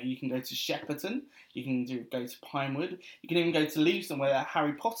you can go to Shepperton, you can go to Pinewood, you can even go to Leavesden where the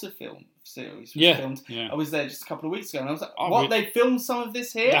Harry Potter film series was filmed. Yeah. I was there just a couple of weeks ago and I was like, they filmed some of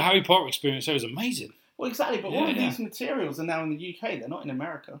this here? The Harry Potter experience there was amazing. Well, exactly, but all of these materials are now in the UK, they're not in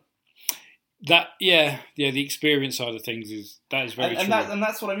America. The experience side of things is very true. And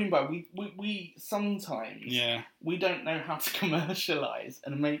that's what I mean by we sometimes we don't know how to commercialise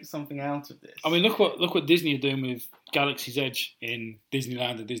and make something out of this. I mean, look what Disney are doing with Galaxy's Edge in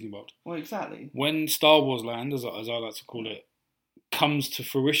Disneyland and Disney World. Well, exactly. When Star Wars Land, as I like to call it, comes to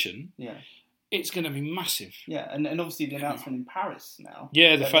fruition, it's going to be massive. Yeah, and obviously the announcement in Paris now.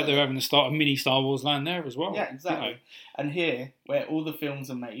 Yeah, the fact they're having a mini Star Wars Land there as well. Yeah, exactly. And here, where all the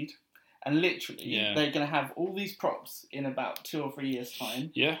films are made. And literally, they're going to have all these props in about 2 or 3 years' time.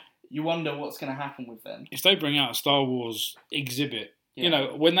 Yeah. You wonder what's going to happen with them. If they bring out a Star Wars exhibit,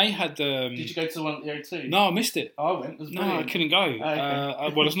 when they had the... Did you go to the one at the O2? No, I missed it. Oh, I went. It was brilliant. No, I couldn't go.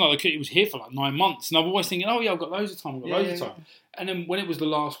 Okay. Well, it's not like it was here for like 9 months. And I'm always thinking, I've got loads of time, loads of time. And then when it was the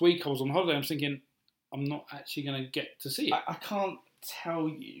last week I was on holiday, I'm thinking, I'm not actually going to get to see it. I can't tell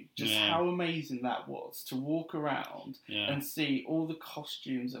you just how amazing that was to walk around and see all the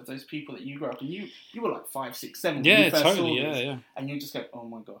costumes of those people that you grew up and you were like 5, 6, 7 when you first saw this, and you just go, oh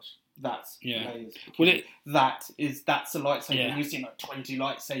my gosh, that's layers. Well, that's a lightsaber. Yeah. You see like 20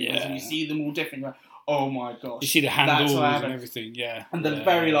 lightsabers, and you see them all different. You're like, oh my gosh! You see the handles and everything, yeah. And the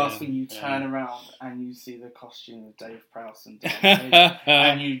very last thing, you turn around and you see the costume of Dave Prowse and Darth Vader,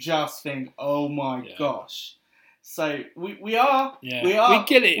 and you just think, oh my gosh. So we are. We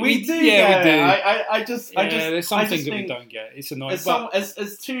get it. We do. I just. There's some things that we don't get. It's annoying.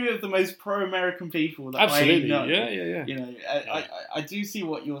 As two of the most pro-American people that absolutely. I know, yeah. You know, I do see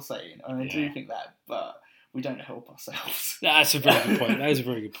what you're saying, and I do think that, but we don't help ourselves. That's a very good point. That is a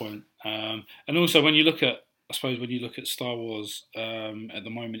very good point. And also, when you look at Star Wars at the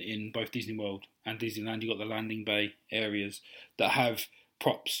moment in both Disney World and Disneyland, you've got the landing bay areas that have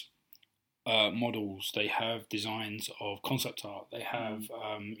props. Models, they have designs of concept art, they have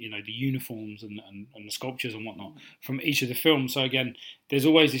the uniforms and the sculptures and whatnot from each of the films. So again, there's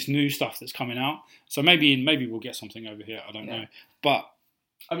always this new stuff that's coming out. So maybe we'll get something over here. I don't know, but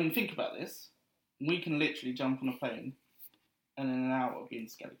I mean, think about this: we can literally jump on a plane, and in an hour be in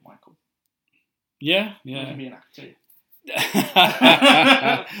Skellig Michael. Yeah. We can be an actor too.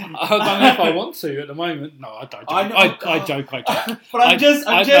 I don't know if I want to at the moment. No, I don't. I joke. But I'm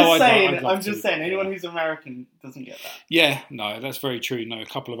just saying. Anyone who's American doesn't get that. Yeah, no, that's very true. No, a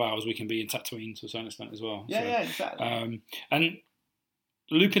couple of hours we can be in Tatooine to a certain extent as well. Yeah, exactly. And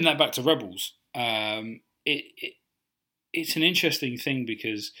looping that back to Rebels, it's an interesting thing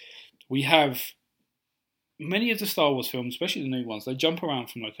because we have many of the Star Wars films, especially the new ones. They jump around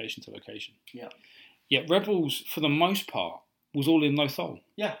from location to location. Yeah. Yet Rebels, for the most part, was all in Lothal.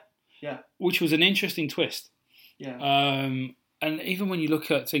 Yeah. Which was an interesting twist. Yeah. And even when you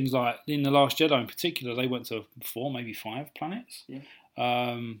look at things like in The Last Jedi in particular, they went to 4, maybe 5 planets. Yeah.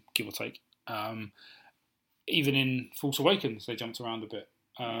 Give or take. Even in Force Awakens, they jumped around a bit.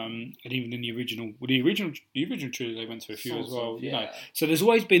 And even in the original trilogy, they went to a few as well. Yeah. You know, so there's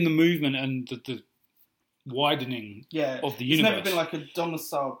always been the movement and the widening of the universe. It's never been like a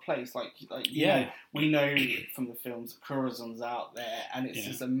domiciled place. Like you know, we know from the films that Coruscant's out there, and it's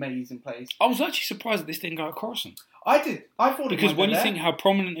this amazing place. I was actually surprised that this didn't go to Coruscant. I did. I thought because when you think how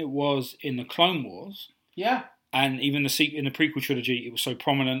prominent it was in the Clone Wars, and even in the prequel trilogy, it was so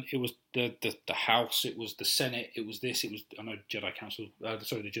prominent. It was the House, it was the Senate, it was this, it was I know Jedi Council. The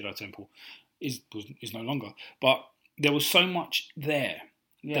Jedi Temple is no longer, but there was so much there.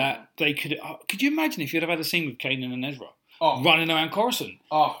 Yeah. That they could. Could you imagine if you'd have had a scene with Kanan and Ezra running around Coruscant?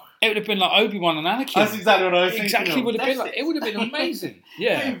 It would have been like Obi-Wan and Anakin. That's exactly what I was thinking. Exactly would have been like. It would have been amazing.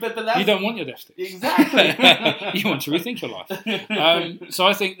 Yeah, but that's, you don't want your Death Sticks. Exactly. You want to rethink your life. So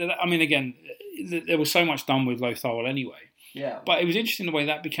I think that again, there was so much done with Lothal anyway. Yeah. But it was interesting the way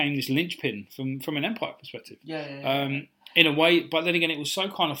that became this linchpin from an Empire perspective. Yeah. In a way, but then again, it was so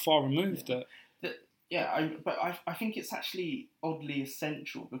kind of far removed that. I think it's actually oddly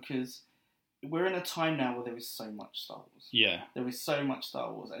essential because we're in a time now where there is so much Star Wars. Yeah. There is so much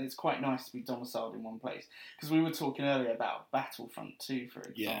Star Wars, and it's quite nice to be domiciled in one place. Because we were talking earlier about Battlefront 2, for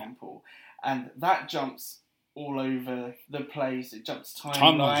example, and that jumps all over the place. It jumps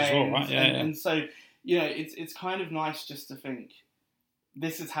timelines as well, right? And so, you know, it's kind of nice just to think,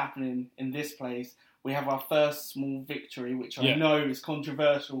 this is happening in this place. We have our first small victory, which I know is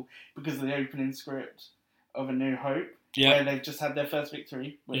controversial because of the opening script of A New Hope, where they've just had their first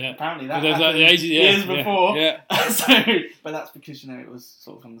victory. Apparently that happened years before. But that's because, you know, it was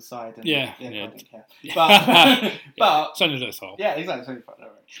sort of on the side. And, I didn't care. But it's only this whole. Yeah, exactly.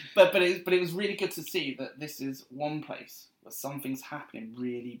 But it was really good to see that this is one place where something's happening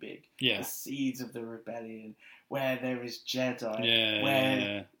really big. Yeah. The seeds of the rebellion, where there is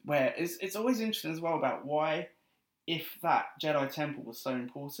Jedi, where it's always interesting as well about why, if that Jedi Temple was so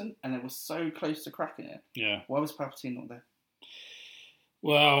important and it was so close to cracking it, why was Palpatine not there?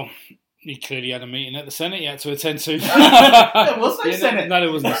 Well, he clearly had a meeting at the Senate he had to attend to. There was no Senate. No,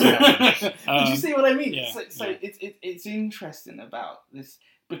 there wasn't a Senate. Did you see what I mean? Yeah, it's interesting about this.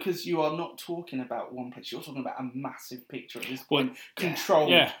 Because you are not talking about one place, you're talking about a massive picture at this point,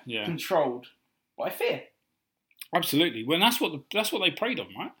 controlled by fear. Absolutely. Well, that's what they preyed on,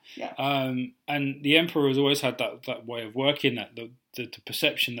 right? Yeah. And the Emperor has always had that way of working, that the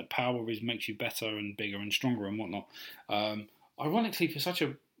perception that power makes you better and bigger and stronger and whatnot. Ironically, for such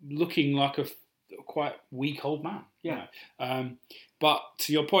a looking like a quite weak old man. Yeah. You know? But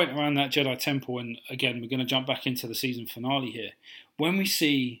to your point around that Jedi Temple, and again, we're going to jump back into the season finale here. When we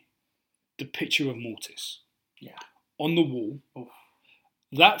see the picture of Mortis on the wall,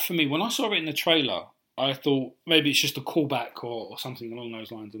 that for me, when I saw it in the trailer, I thought maybe it's just a callback or something along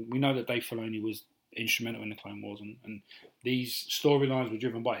those lines. And we know that Dave Filoni was instrumental in the Clone Wars, and these storylines were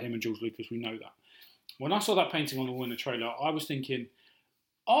driven by him and George Lucas. We know that. When I saw that painting on the wall in the trailer, I was thinking,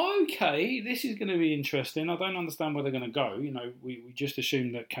 okay, this is going to be interesting. I don't understand where they're going to go. You know, we just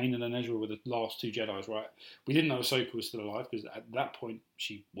assumed that Kanan and Ezra were the last two Jedis, right? We didn't know Ahsoka was still alive because at that point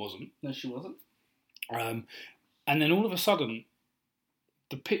she wasn't. No, she wasn't. And then all of a sudden,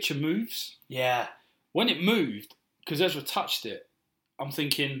 the picture moves. Yeah. When it moved, because Ezra touched it, I'm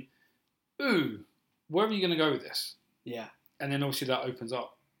thinking, ooh, where are you going to go with this? Yeah. And then obviously that opens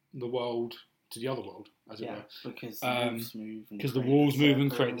up the world to the other world, as it were. Because the walls move. Because the walls move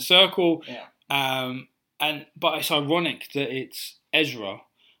and create the circle. Yeah. But it's ironic that it's Ezra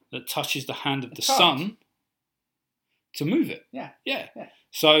that touches the hand of the sun to move it. Yeah. Yeah.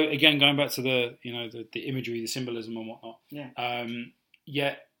 So again, going back to the imagery, the symbolism and whatnot. Yeah.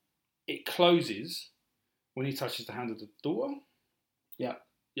 Yet it closes when he touches the hand of the daughter. Yeah.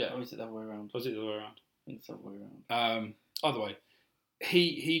 Yeah. Or is it the other way around? Or is it the other way around? I think it's the other way around. Either way,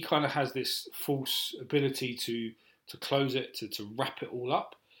 he kind of has this false ability to close it, to wrap it all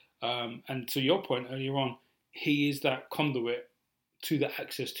up. And to your point earlier on, he is that conduit to the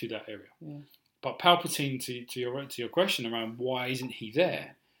access to that area. Yeah. But Palpatine, to your question around why isn't he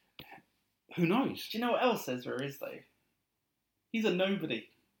there, who knows? Do you know what else Ezra is, though? He's a nobody.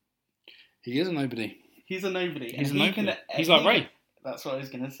 He is a nobody. He's a nobody. He's a nobody. He's like Rey. That's what I was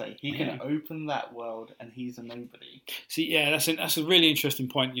going to say. He can open that world, and he's a nobody. See, yeah, that's a really interesting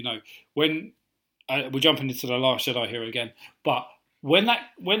point. You know, when we're jumping into the Last Jedi here again, but when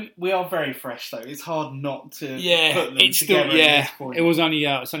we are very fresh though, it's hard not to. Yeah, put them it's still together at this point. It was only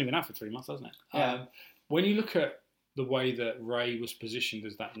it's only been out for 3 months, hasn't it? Yeah. When you look at the way that Rey was positioned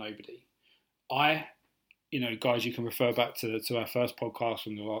as that nobody, guys, you can refer back to our first podcast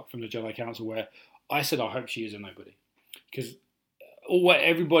from the Jedi Council where I said I hope she is a nobody because.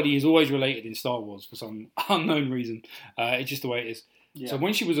 Everybody is always related in Star Wars for some unknown reason. It's just the way it is. Yeah. So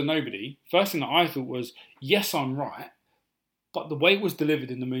when she was a nobody, first thing that I thought was, yes, I'm right, but the way it was delivered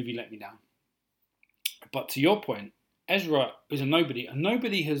in the movie let me down. But to your point, Ezra is a nobody, and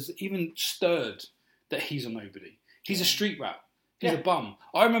nobody has even stirred that he's a nobody. He's a street rat. He's a bum.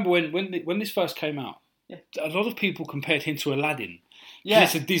 I remember when this first came out, a lot of people compared him to Aladdin. Yeah,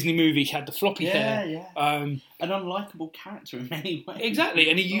 it's a Disney movie. He had the floppy hair. Yeah. An unlikable character in many ways. Exactly,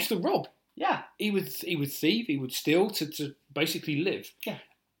 and he used to rob. Yeah, he would thieve. He would steal to basically live. Yeah,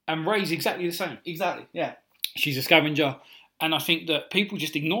 and Rey's exactly the same. Exactly. Yeah, she's a scavenger, and I think that people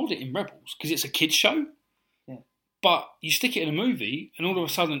just ignored it in Rebels because it's a kids show. Yeah, but you stick it in a movie, and all of a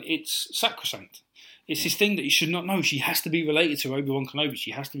sudden it's sacrosanct. It's this thing that you should not know. She has to be related to Obi-Wan Kenobi.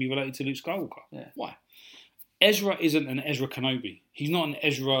 She has to be related to Luke Skywalker. Yeah. Why? Ezra isn't an Ezra Kenobi. He's not an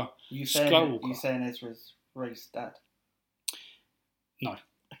Ezra Skywalker. You saying Ezra's Rey's dad? No.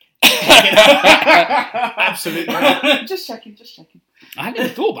 Absolutely not. Just checking. I hadn't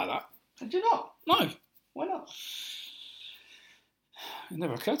even thought about that. Did you not? No. Why not? It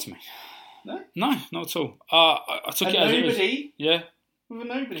never occurred to me. No? No, not at all. I took it as it was. Yeah. With a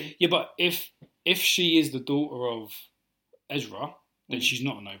nobody? Yeah, but if she is the daughter of Ezra, then she's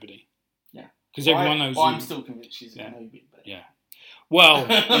not a nobody. Because everyone knows. I'm still convinced she's a nobody. But... Yeah. Well,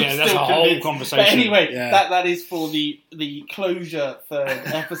 that's a whole conversation. But anyway, that is for the closure third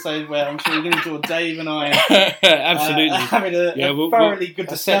episode where I'm sure we're going to do Dave and I absolutely having a thoroughly good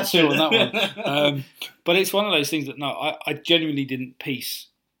discussion on that one. But it's one of those things that I genuinely didn't piece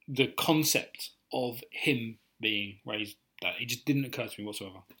the concept of him being raised. That it just didn't occur to me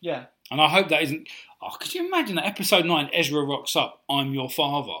whatsoever. Yeah. And I hope that isn't. Oh, could you imagine that episode 9? Ezra rocks up. I'm your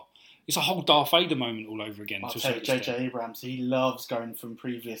father. It's a whole Darth Vader moment all over again. I'll tell you, J.J. Abrams, he loves going from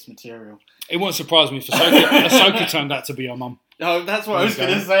previous material. It won't surprise me if Ahsoka turned out to be our mum. Oh, that's what I was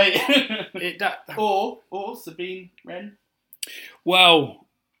going to say. Or Sabine Wren. Well,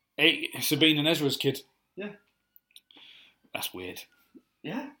 Sabine and Ezra's kid. Yeah. That's weird.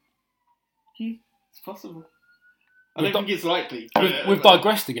 Yeah. It's possible. I don't think it's likely. We've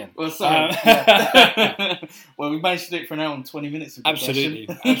digressed again. Well, sorry. Well, we managed to do it for an hour and 20 minutes. Of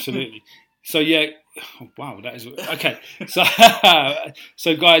Absolutely. So, wow, that is... Okay.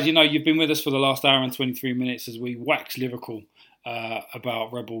 So guys, you've been with us for the last hour and 23 minutes as we wax lyrical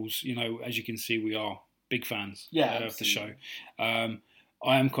about Rebels. As you can see, we are big fans of the show. I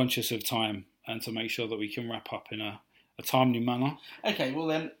am conscious of time and to make sure that we can wrap up in a timely manner. Okay, well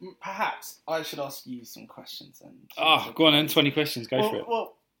then, perhaps I should ask you some questions then. Go on then, 20 questions, go for it.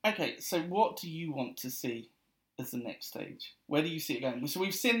 Well, okay, so what do you want to see as the next stage? Where do you see it going? So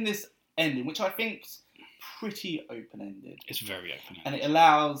we've seen this ending, which I think's pretty open-ended. It's very open-ended. And it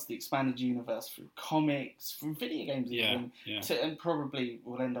allows the expanded universe through comics, through video games even, and probably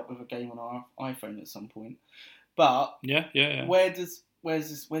we'll end up with a game on our iPhone at some point. But yeah. Where do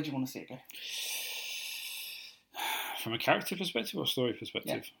you want to see it go? From a character perspective or story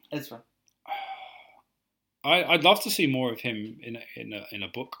perspective? Yeah, Ezra. I'd love to see more of him in a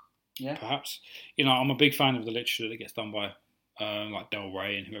book. Yeah. Perhaps. I'm a big fan of the literature that gets done by like Del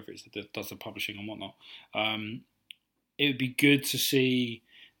Rey and whoever it is that does the publishing and whatnot. It would be good to see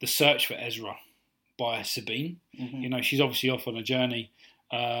the search for Ezra by Sabine. Mm-hmm. She's obviously off on a journey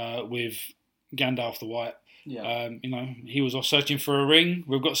with Gandalf the White. Yeah. He was off searching for a ring.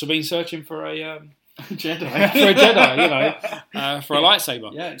 We've got Sabine searching for a Jedi. for a Jedi, for a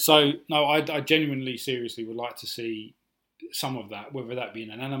lightsaber. Yeah. So no, I genuinely, seriously would like to see some of that, whether that be in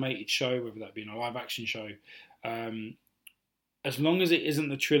an animated show, whether that be in a live action show. As long as it isn't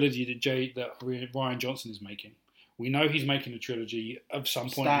the trilogy that Rian Johnson is making. We know he's making a trilogy of some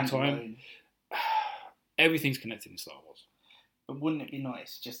point in time. Everything's connected in Star Wars. But wouldn't it be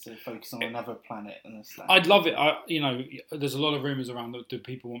nice just to focus on another planet and a stand? I'd love it. There's a lot of rumours around that do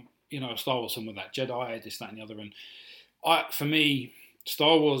people want, a Star Wars film with that Jedi, this, that, and the other. And for me,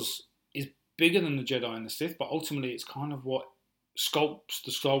 Star Wars is bigger than the Jedi and the Sith, but ultimately it's kind of what sculpts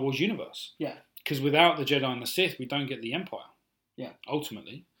the Star Wars universe. Yeah. Because without the Jedi and the Sith, we don't get the Empire. Yeah.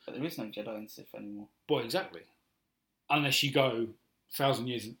 Ultimately. But there is no Jedi and Sith anymore. Well, exactly. Unless you go 1,000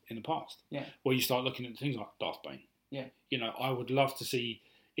 years in the past. Yeah. Where you start looking at things like Darth Bane. Yeah. I would love to see,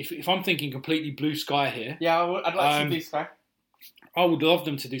 if I'm thinking completely blue sky here. Yeah, I'd like to see blue sky. I would love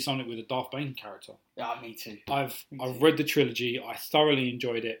them to do something with a Darth Bane character. Yeah, me too. I've read the trilogy. I thoroughly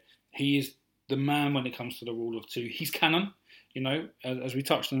enjoyed it. He is the man when it comes to the rule of two. He's canon. As we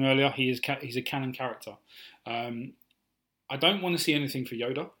touched on earlier, he's a canon character. I don't want to see anything for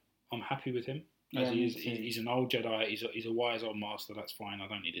Yoda. I'm happy with him. He's an old Jedi. He's a wise old master. That's fine. I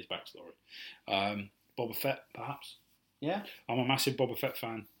don't need his backstory. Boba Fett, perhaps. Yeah, I'm a massive Boba Fett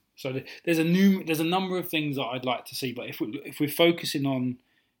fan. So there's a number of things that I'd like to see. But if we're focusing on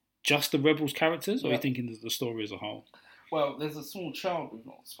just the Rebels characters, or are you thinking the story as a whole? Well, there's a small child we've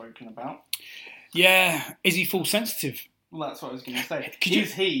not spoken about. Yeah, is he full sensitive? Well, that's what I was going to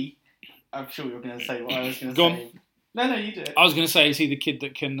say. I'm sure you were going to say what I was going to Go say. On. No, you did it. I was going to say, is he the kid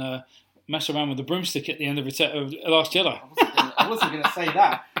that can mess around with the broomstick at the end of Last Jedi? I wasn't going to say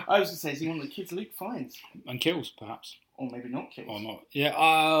that. I was going to say, is he one of the kids Luke finds? And kills, perhaps. Or maybe not kills. Or not.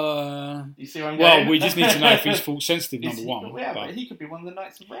 Yeah, you see where I'm going? Well, we just need to know if he's fault sensitive, number one. Yeah, but he could be one of the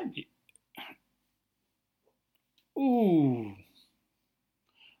Knights of Ren. Ooh.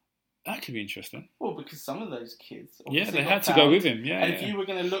 That could be interesting. Well, because some of those kids... they had to go with him, yeah. And if you were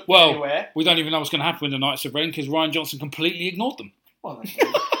going to look anywhere... we don't even know what's going to happen with the Knights of Ren because Rian Johnson completely ignored them. Well,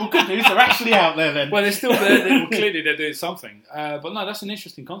 good news, they're actually out there then. Well, they're still there. Clearly they're doing something. But no, that's an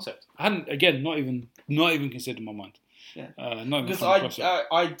interesting concept. I hadn't, again, not even considered in my mind. Yeah. Because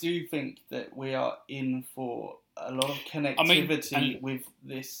I do think that we are in for a lot of connectivity with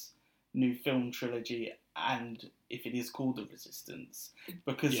this new film trilogy, and if it is called The Resistance,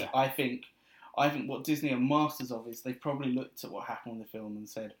 because I think what Disney are masters of is they probably looked at what happened in the film and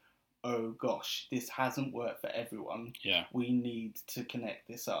said, oh gosh, this hasn't worked for everyone. Yeah. We need to connect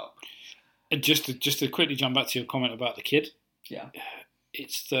this up. And just to quickly jump back to your comment about the kid. Yeah.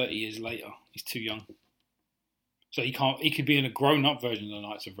 It's 30 years later. He's too young. So he could be in a grown-up version of the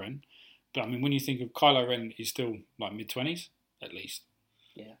Knights of Ren. But I mean, when you think of Kylo Ren, he's still like mid-20s, at least.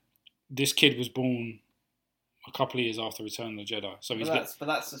 Yeah. This kid was born a couple of years after Return of the Jedi. So but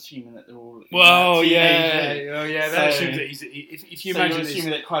that's assuming that they're all... Well, yeah. That assumes that if you imagine... you're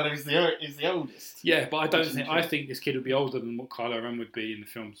assuming that Kylo is the oldest. Yeah, but I think this kid would be older than what Kylo Ren would be in the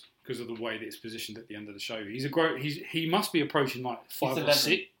films because of the way that it's positioned at the end of the show. He must be approaching like 5 or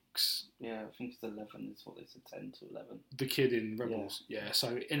 6. Yeah, I think it's 11 is what they said, 10 to 11. The kid in Rebels, yeah.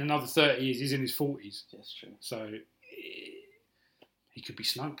 So in another 30 years, he's in his 40s. That's true. So he could be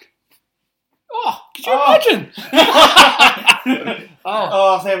Snoke. Oh, could you imagine?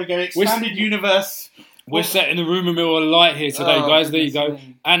 There we go. Expanded universe. We're setting the rumour mill alight here today, guys. There you go.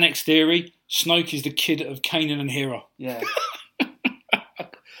 Annex theory. Snoke is the kid of Kanan and Hera. Yeah.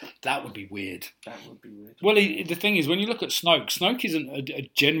 That would be weird. That would be weird. Well, the thing is, when you look at Snoke isn't a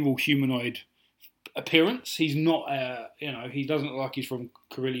general humanoid appearance. He's not, he doesn't look like he's from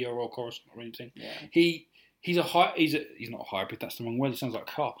Corellia or Coruscant or anything. Yeah. He's not a hybrid. That's the wrong word. It sounds like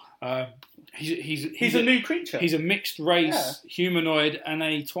a car. He's a new creature. He's a mixed race humanoid and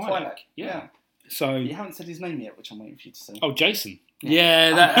a Twi'lek. Yeah. So you haven't said his name yet, which I'm waiting for you to say. Oh, Jason.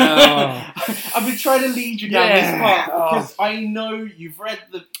 Yeah, I've been trying to lead you down this path because I know you've read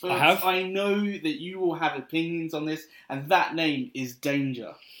the books. I know that you will have opinions on this, and that name is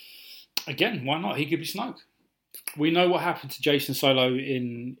Danger. Again, why not? He could be Snoke. we know what happened to Jacen Solo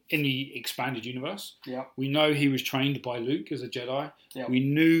in the expanded universe. Yeah. We know he was trained by Luke as a Jedi. Yeah. We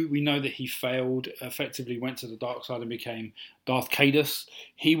know that he failed, effectively went to the dark side and became Darth Caedus.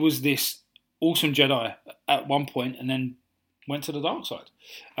 He was this awesome Jedi at one point and then went to the dark side.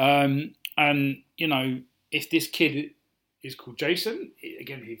 And, you know, if this kid is called Jacen,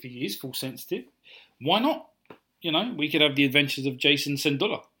 again, if he is Force sensitive, why not? You know, we could have the adventures of Jacen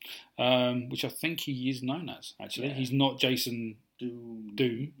Syndulla, which I think he is known as, actually. Yeah. He's not Jacen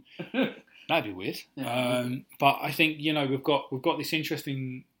Doom. That'd be weird. Yeah. But I think, you know, we've got this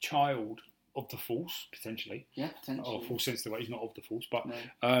interesting child of the Force, potentially. Yeah, potentially. Or Force sensitive, he's not of the Force, but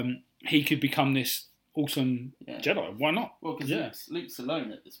no. He could become this awesome Jedi. Why not? Well, because Luke's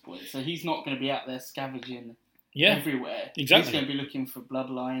alone at this point, so he's not going to be out there scavenging everywhere. Exactly. He's going to be looking for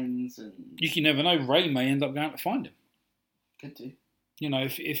bloodlines and... You can never know. Rey may end up going to find him. Could do. You know,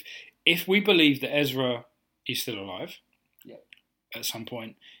 if we believe that Ezra is still alive at some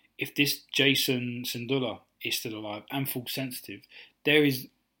point, if this Jacen Syndulla is still alive and Force sensitive, there is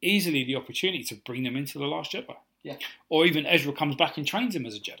easily the opportunity to bring them into The Last Jedi. Yeah. Or even Ezra comes back and trains him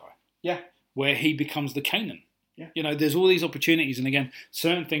as a Jedi. Yeah. Where he becomes the Kanan. Yeah. You know, there's all these opportunities, and again,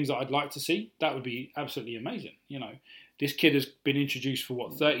 certain things that I'd like to see, that would be absolutely amazing. You know, this kid has been introduced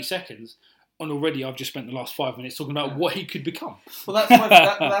for 30 seconds, and already I've just spent the last 5 minutes talking about what he could become. Well,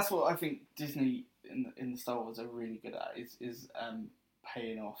 that's what I think Disney in the Star Wars are really good at is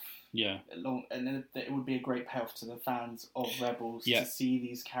paying off. Yeah. And then it would be a great payoff to the fans of Rebels to see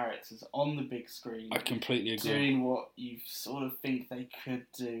these characters on the big screen. I completely agree. Doing what you sort of think they could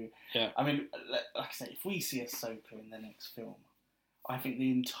do. Yeah. I mean, like I say, if we see Ahsoka in the next film, I think the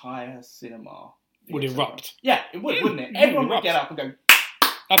entire cinema would erupt. Yeah, it would, wouldn't it? Everyone would get up and go.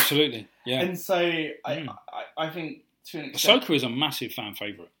 Absolutely. Yeah. And so I think to an extent, Ahsoka is a massive fan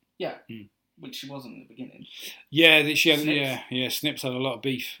favourite. Yeah. Which she wasn't in the beginning. Yeah, Snips had a lot of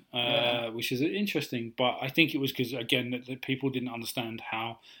beef, which is interesting. But I think it was because, again, that people didn't understand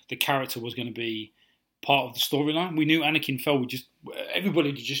how the character was going to be part of the storyline. We knew Anakin fell.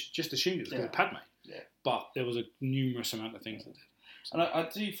 Everybody just assumed it was because of Padme. Yeah. But there was a numerous amount of things that did. So. And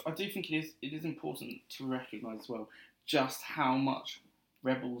I do think it is important to recognise as well just how much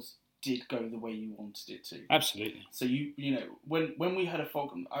Rebels did go the way you wanted it to. Absolutely. So you know when we had a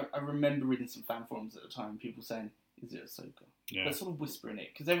Falcon, I remember reading some fan forums at the time, people saying, "Is it Ahsoka?" Yeah. They're sort of whispering it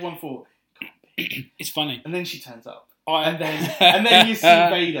because everyone thought, "It can't be." It's funny. And then she turns up, and then you see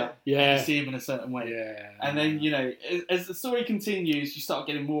Vader. Yeah. You see him in a certain way. Yeah. And then you know, as the story continues, you start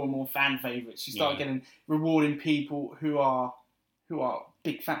getting more and more fan favourites. You start getting rewarding people who are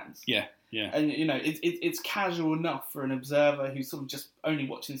big fans. Yeah. Yeah. And, you know, it's casual enough for an observer who's sort of just only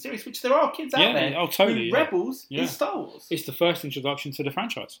watching the series, which there are kids out there. Oh, totally. Rebels is Star Wars. It's the first introduction to the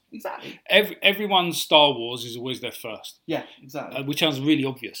franchise. Exactly. Everyone's Star Wars is always their first. Yeah, exactly. Which sounds really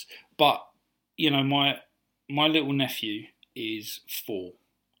obvious. But, you know, my little nephew is 4.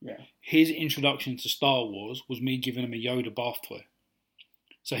 Yeah. His introduction to Star Wars was me giving him a Yoda bath toy.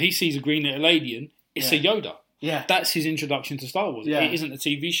 So he sees a green little alien, it's a Yoda. Yeah. That's his introduction to Star Wars. Yeah. It isn't a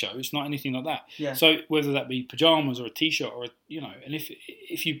TV show. It's not anything like that. Yeah. So whether that be pajamas or a T-shirt or, and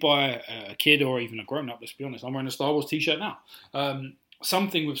if you buy a kid or even a grown-up, let's be honest, I'm wearing a Star Wars T-shirt now.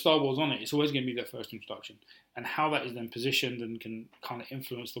 Something with Star Wars on it, it's always going to be their first introduction. And how that is then positioned and can kind of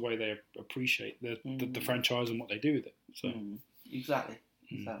influence the way they appreciate the franchise and what they do with it. So Exactly.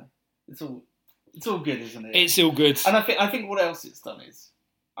 It's all good, isn't it? It's all good. And I think what else it's done is,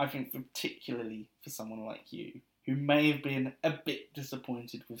 I think particularly for someone like you, who may have been a bit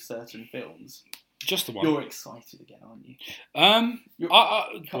disappointed with certain films, just the one. You're excited again, aren't you?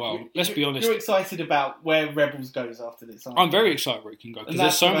 Let's be honest. You're excited about where Rebels goes after this, aren't you? I'm very excited where it can go, because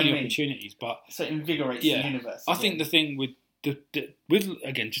there's so many opportunities. But so it invigorates the universe. I think the thing with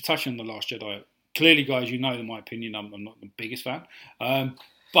again, just touching on The Last Jedi, clearly, guys, you know, in my opinion, I'm not the biggest fan.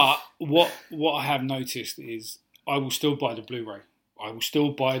 But what I have noticed is I will still buy the Blu-ray. I will still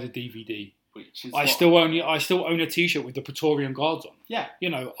buy the DVD. I still own a T-shirt with the Praetorian Guards on. Yeah.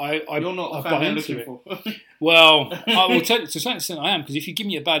 You know, you're not the fan I'm looking for. Well, I will tell you, to a certain extent I am, because if you give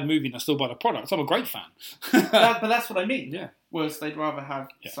me a bad movie and I still buy the product, I'm a great fan. But that's what I mean. Yeah. Whereas they'd rather have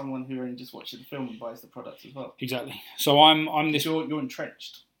someone who only just watches the film and buys the product as well. Exactly. So I'm this. You're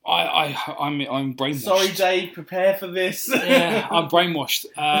entrenched. I'm brainwashed. Sorry, Dave. Prepare for this. Yeah, I'm brainwashed.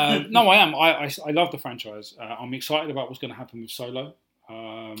 No, I am. I love the franchise. I'm excited about what's going to happen with Solo.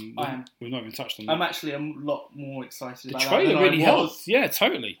 I am. We've not even touched on that. I'm actually a lot more excited about that. The trailer really helps. Yeah,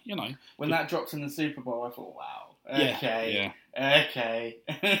 totally. You know, when that dropped in the Super Bowl, I thought, wow. Okay. Yeah. Okay.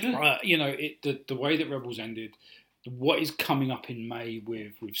 You know, the way that Rebels ended, what is coming up in May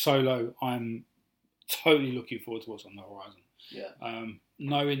with Solo, I'm totally looking forward to what's on the horizon. Yeah.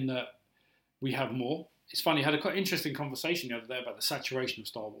 Knowing that we have more. It's funny, I had a quite interesting conversation the other day about the saturation of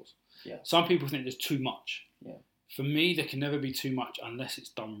Star Wars. Yeah. Some people think there's too much. Yeah. For me, there can never be too much unless it's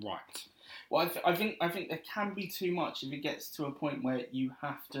done right. Well, I think there can be too much if it gets to a point where you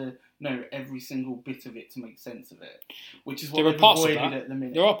have to know every single bit of it to make sense of it, which is what they've avoided at the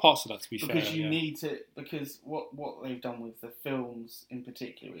minute. There are parts of that, to be fair. Because you need to, because what they've done with the films in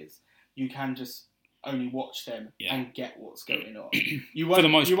particular is you can just only watch them and get what's going on. You won't, For the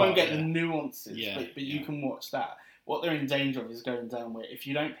most you part, won't get the nuances, Yeah, but you can watch that. What they're in danger of is going down where if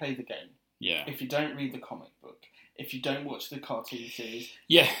you don't play the game, if you don't read the comic book, if you don't watch the cartoon series,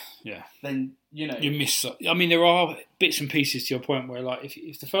 then you miss. I mean, there are bits and pieces to your point where, like,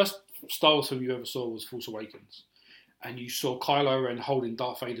 if the first Star Wars film you ever saw was Force Awakens, and you saw Kylo Ren holding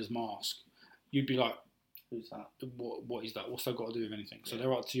Darth Vader's mask, you'd be like, "Who's that? What is that? What's that got to do with anything?" So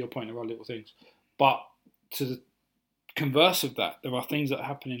there are, to your point, there are little things, but to the converse of that, there are things that are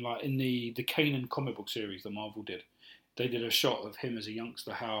happening, like in the Kanan comic book series that Marvel did. They did a shot of him as a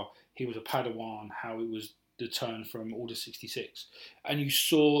youngster, how he was a Padawan, how it was the turn from Order 66. And you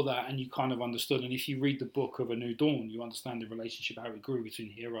saw that and you kind of understood. And if you read the book of A New Dawn, you understand the relationship, how it grew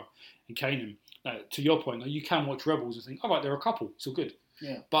between Hera and Kanan. To your point, you can watch Rebels and think, all right, they're a couple, it's all good.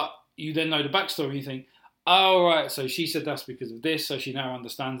 Yeah. But you then know the backstory and you think, oh, right, so she said that's because of this, so she now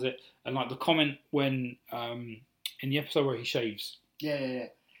understands it. And like the comment when, in the episode where he shaves. Yeah.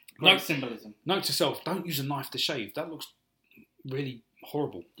 Great symbolism. Note to self, don't use a knife to shave. That looks really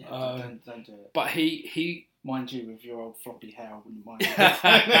horrible. Yeah, don't do it. But he mind you, with your old floppy hair, I wouldn't mind.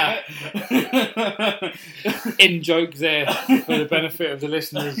 In joke there for the benefit of the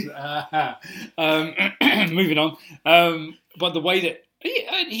listeners. Moving on. But the way that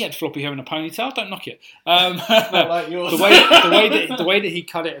he had floppy hair and a ponytail, don't knock it. Not like yours. The way that he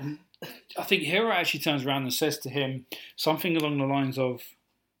cut it, and I think Hera actually turns around and says to him something along the lines of,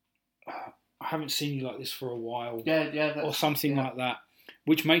 I haven't seen you like this for a while. Or something like that,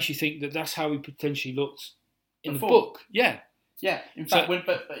 which makes you think that that's how he potentially looked in the book. Yeah. In fact,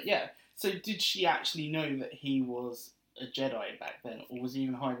 So did she actually know that he was a Jedi back then, or was he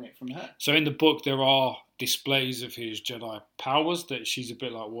even hiding it from her? So in the book, there are displays of his Jedi powers that she's a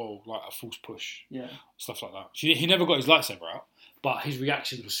bit like, whoa, like a force push. Yeah. Stuff like that. He never got his lightsaber out, but his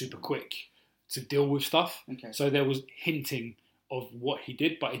reaction was super quick to deal with stuff. Okay. So there was hinting of what he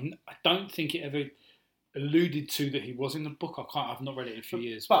did, but I don't think it ever alluded to that he was in the book. I've not read it in a few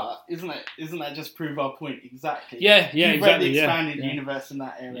years. But isn't that just prove our point exactly? Yeah, You've exactly. read the expanded universe in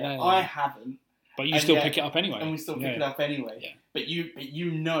that area. Yeah. I haven't. But you still pick it up anyway. And we still pick it up anyway. Yeah. But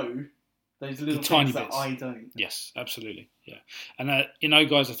you know those little tiny things bits that I don't. Yes, absolutely. Yeah. And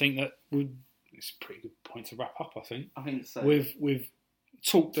guys, I think that it's a pretty good point to wrap up, I think. I think so. We've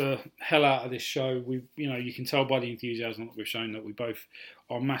talked the hell out of this show. You can tell by the enthusiasm that we've shown that we both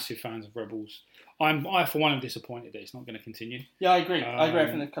are massive fans of Rebels. I for one am disappointed that it's not going to continue. Yeah, I agree. I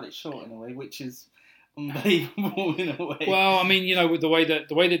think they've cut it short in a way, which is unbelievable in a way. Well, I mean, with the way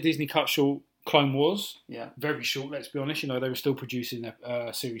that Disney cut short Clone Wars, very short. Let's be honest. They were still producing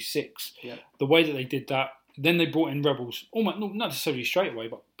Series 6. Yeah. The way that they did that, then they brought in Rebels, almost not necessarily straight away,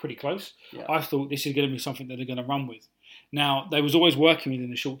 but pretty close. Yeah. I thought this is going to be something that they're going to run with. Now, they was always working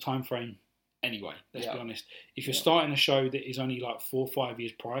within a short time frame anyway, let's be honest. If you're starting a show that is only like 4 or 5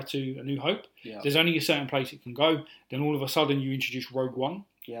 years prior to A New Hope, there's only a certain place it can go. Then all of a sudden you introduce Rogue One.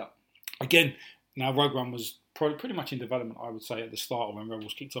 Yeah. Again, now Rogue One was pretty much in development, I would say, at the start of when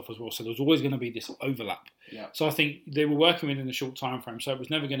Rebels kicked off as well. So there was always going to be this overlap. Yeah. So I think they were working within a short time frame. So it was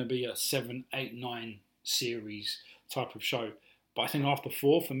never going to be a 7, 8, 9 series type of show. But I think after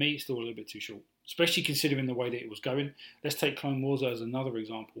 4, for me, it's still a little bit too short. Especially considering the way that it was going. Let's take Clone Wars as another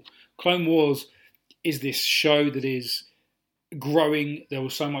example. Clone Wars is this show that is growing. There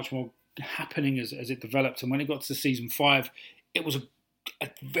was so much more happening as it developed. And when it got to season 5, it was a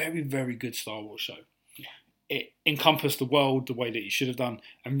very, very good Star Wars show. Yeah. It encompassed the world the way that it should have done.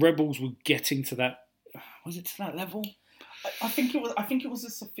 And Rebels were getting to that. Was it to that level? I think it was a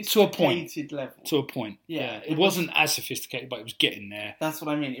sophisticated level. To a point. Yeah. It wasn't as sophisticated, but it was getting there. That's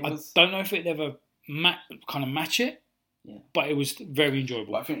what I mean. I don't know if it'd ever kind of match it. Yeah. But it was very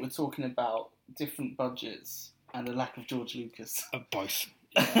enjoyable. But I think we're talking about different budgets and the lack of George Lucas. Both.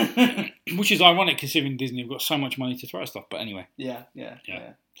 Yeah. Which is ironic considering Disney have got so much money to throw at stuff. But anyway. Yeah.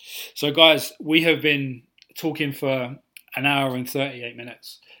 So guys, we have been talking for an hour and 38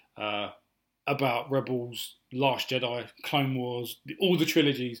 minutes about Rebels, Last Jedi, Clone Wars, all the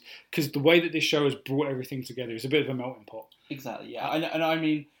trilogies, because the way that this show has brought everything together is a bit of a melting pot. Exactly, yeah. And I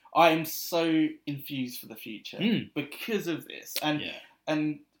mean, I am so enthused for the future because of this.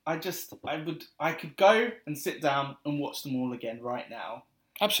 And I could go and sit down and watch them all again right now.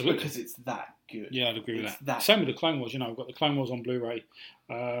 Absolutely. Because it's that good. Yeah, I'd agree with that. Same with the Clone Wars. I've got the Clone Wars on Blu-ray.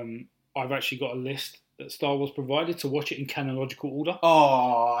 I've actually got a list that Star Wars provided to watch it in chronological order.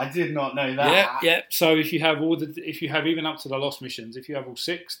 Oh, I did not know that. Yeah. So if you have even up to the Lost Missions, if you have all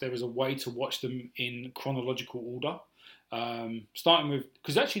 6, there is a way to watch them in chronological order. Starting with,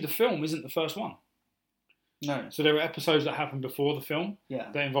 because actually the film isn't the first one. No. So there are episodes that happen before the film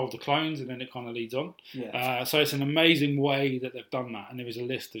that involve the clones, and then it kind of leads on. Yeah. So it's an amazing way that they've done that, and there is a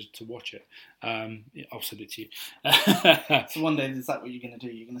list to watch it. I'll send it to you. So one day, is that what you're going to do?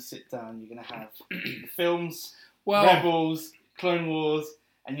 You're going to sit down, you're going to have the films, Rebels, Clone Wars,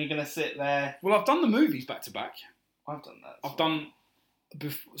 and you're going to sit there. Well, I've done the movies back to back. I've done that. I've done the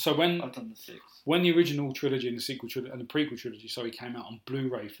 6. When the original trilogy and the sequel trilogy and the prequel trilogy, came out on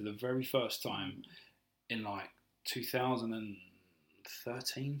Blu-ray for the very first time in like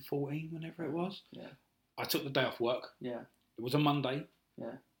 2013, 14, whenever it was. Yeah. I took the day off work. Yeah. It was a Monday.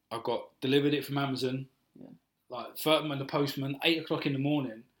 Yeah. I got delivered it from Amazon. Yeah. Like when the postman, 8 o'clock in the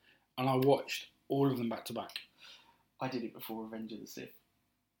morning, and I watched all of them back to back. I did it before Revenge of the Sith.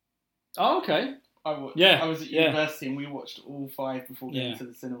 Oh, okay. I was at university and we watched all 5 before going to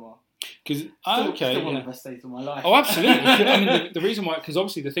the cinema. Still one of the best days of my life. Oh, absolutely. I mean, the reason why, because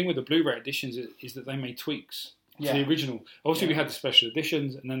obviously the thing with the Blu-ray editions is that they made tweaks to the original. Obviously, we had the special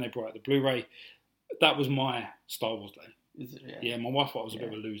editions, and then they brought out the Blu-ray. That was my Star Wars day. Is it? Yeah, my wife thought I was a bit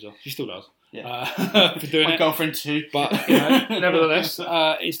of a loser. She still does. Yeah. For doing my girlfriend too. But nevertheless,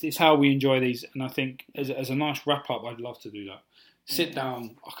 it's how we enjoy these, and I think as a nice wrap up, I'd love to do that. Sit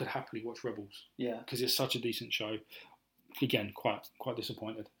down. I could happily watch Rebels. Yeah. Because it's such a decent show. Again, quite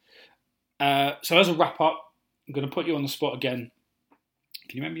disappointed. So as a wrap up, I'm going to put you on the spot again.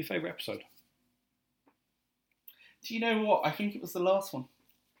 Can you remember your favourite episode? Do you know what? I think it was the last one.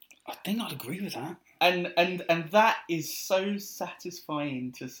 I think I'd agree with that. And that is so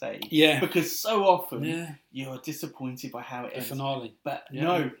satisfying to say. Yeah. Because so often you're disappointed by how it ends. The finale. But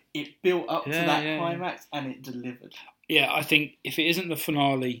no, it built up to that climax and it delivered. Yeah, I think if it isn't the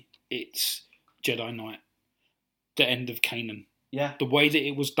finale, it's Jedi Knight. The end of Kanan. Yeah. The way that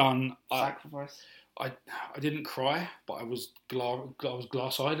it was done. Sacrifice. I didn't cry, but I was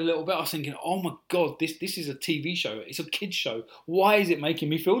glass-eyed a little bit. I was thinking, oh my God, this is a TV show. It's a kids show. Why is it making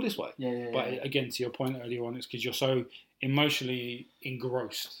me feel this way? Yeah. But again, to your point earlier on, it's because you're so emotionally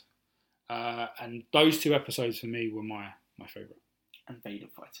engrossed. And those 2 episodes for me were my favourite. And Vader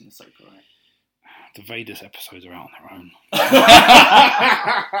fighting Ahsoka, right? The Vader's episodes are out on their own.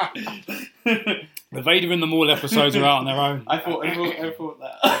 The Vader in the Mall episodes are out on their own. I thought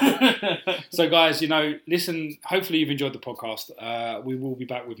that. So guys, listen, hopefully you've enjoyed the podcast. We will be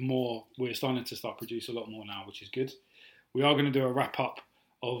back with more. We're starting to produce a lot more now, which is good. We are going to do a wrap up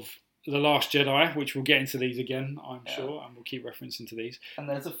of The Last Jedi, which we'll get into these again, I'm sure, and we'll keep referencing to these. And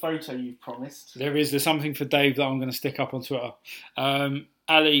there's a photo you've promised. There's something for Dave that I'm going to stick up on Twitter.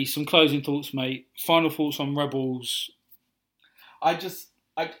 Ali, some closing thoughts, mate. Final thoughts on Rebels. I just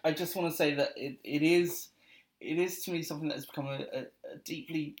want to say that it is to me something that has become a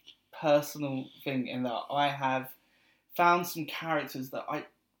deeply personal thing, in that I have found some characters that I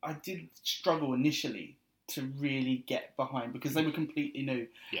did struggle initially to really get behind because they were completely new.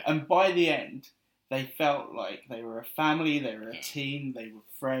 Yeah. And by the end, they felt like they were a family, they were a team, they were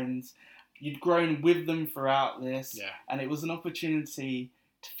friends. You'd grown with them throughout this, and it was an opportunity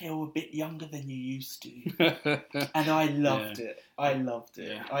to feel a bit younger than you used to. And I loved it. I loved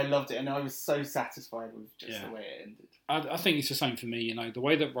it. Yeah. I loved it. And I was so satisfied with just the way it ended. I think it's the same for me. The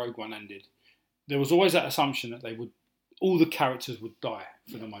way that Rogue One ended, there was always that assumption that all the characters would die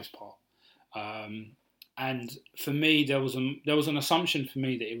for the most part. And for me, there was an assumption for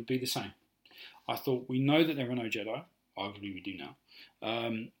me that it would be the same. I thought, we know that there are no Jedi. Arguably we do now.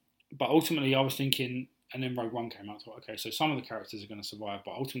 But ultimately I was thinking, and then Rogue One came out, I thought, okay, so some of the characters are going to survive,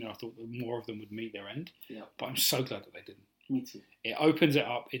 but ultimately I thought that more of them would meet their end. Yeah. But I'm so glad that they didn't. Me too. It opens it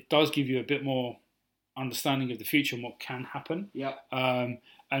up. It does give you a bit more understanding of the future and what can happen. Yeah.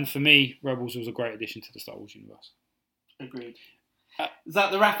 And for me, Rebels was a great addition to the Star Wars universe. Agreed. Is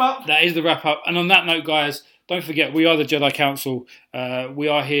that the wrap up? That is the wrap up. And on that note, guys, don't forget, we are the Jedi Council. We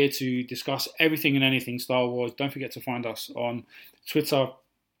are here to discuss everything and anything Star Wars. Don't forget to find us on Twitter,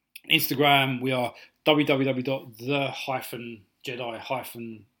 Instagram. We are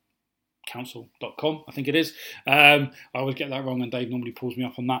www.the-jedi-council.com, I think it is. I always get that wrong and Dave normally pulls me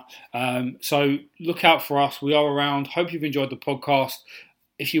up on that. So look out for us. We are around. Hope you've enjoyed the podcast.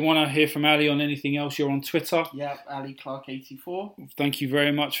 If you want to hear from Ali on anything else, you're on Twitter. Yeah, Ali Clark84. Thank you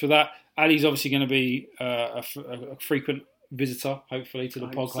very much for that. Ali's obviously going to be a frequent visitor, hopefully, to the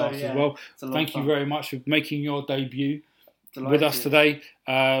podcast as well. Thank you very much for making your debut with us today.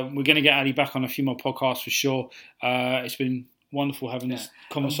 We're going to get Ali back on a few more podcasts for sure. It's been wonderful having this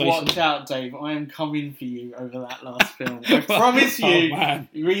conversation. And watch out, Dave. I am coming for you over that last film. I promise you.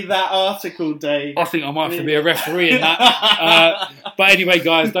 Read that article, Dave. I think I might have to be a referee in that. But anyway,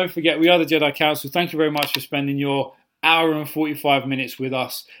 guys, don't forget, we are the Jedi Council. Thank you very much for spending your hour and 45 minutes with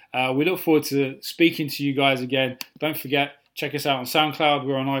us. We look forward to speaking to you guys again. Don't forget, check us out on SoundCloud.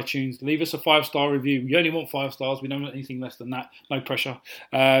 We're on iTunes. Leave us a 5-star review. We only want 5 stars. We don't want anything less than that. No pressure.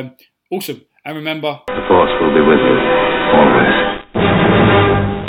 Awesome. And remember, the Force will be with you always.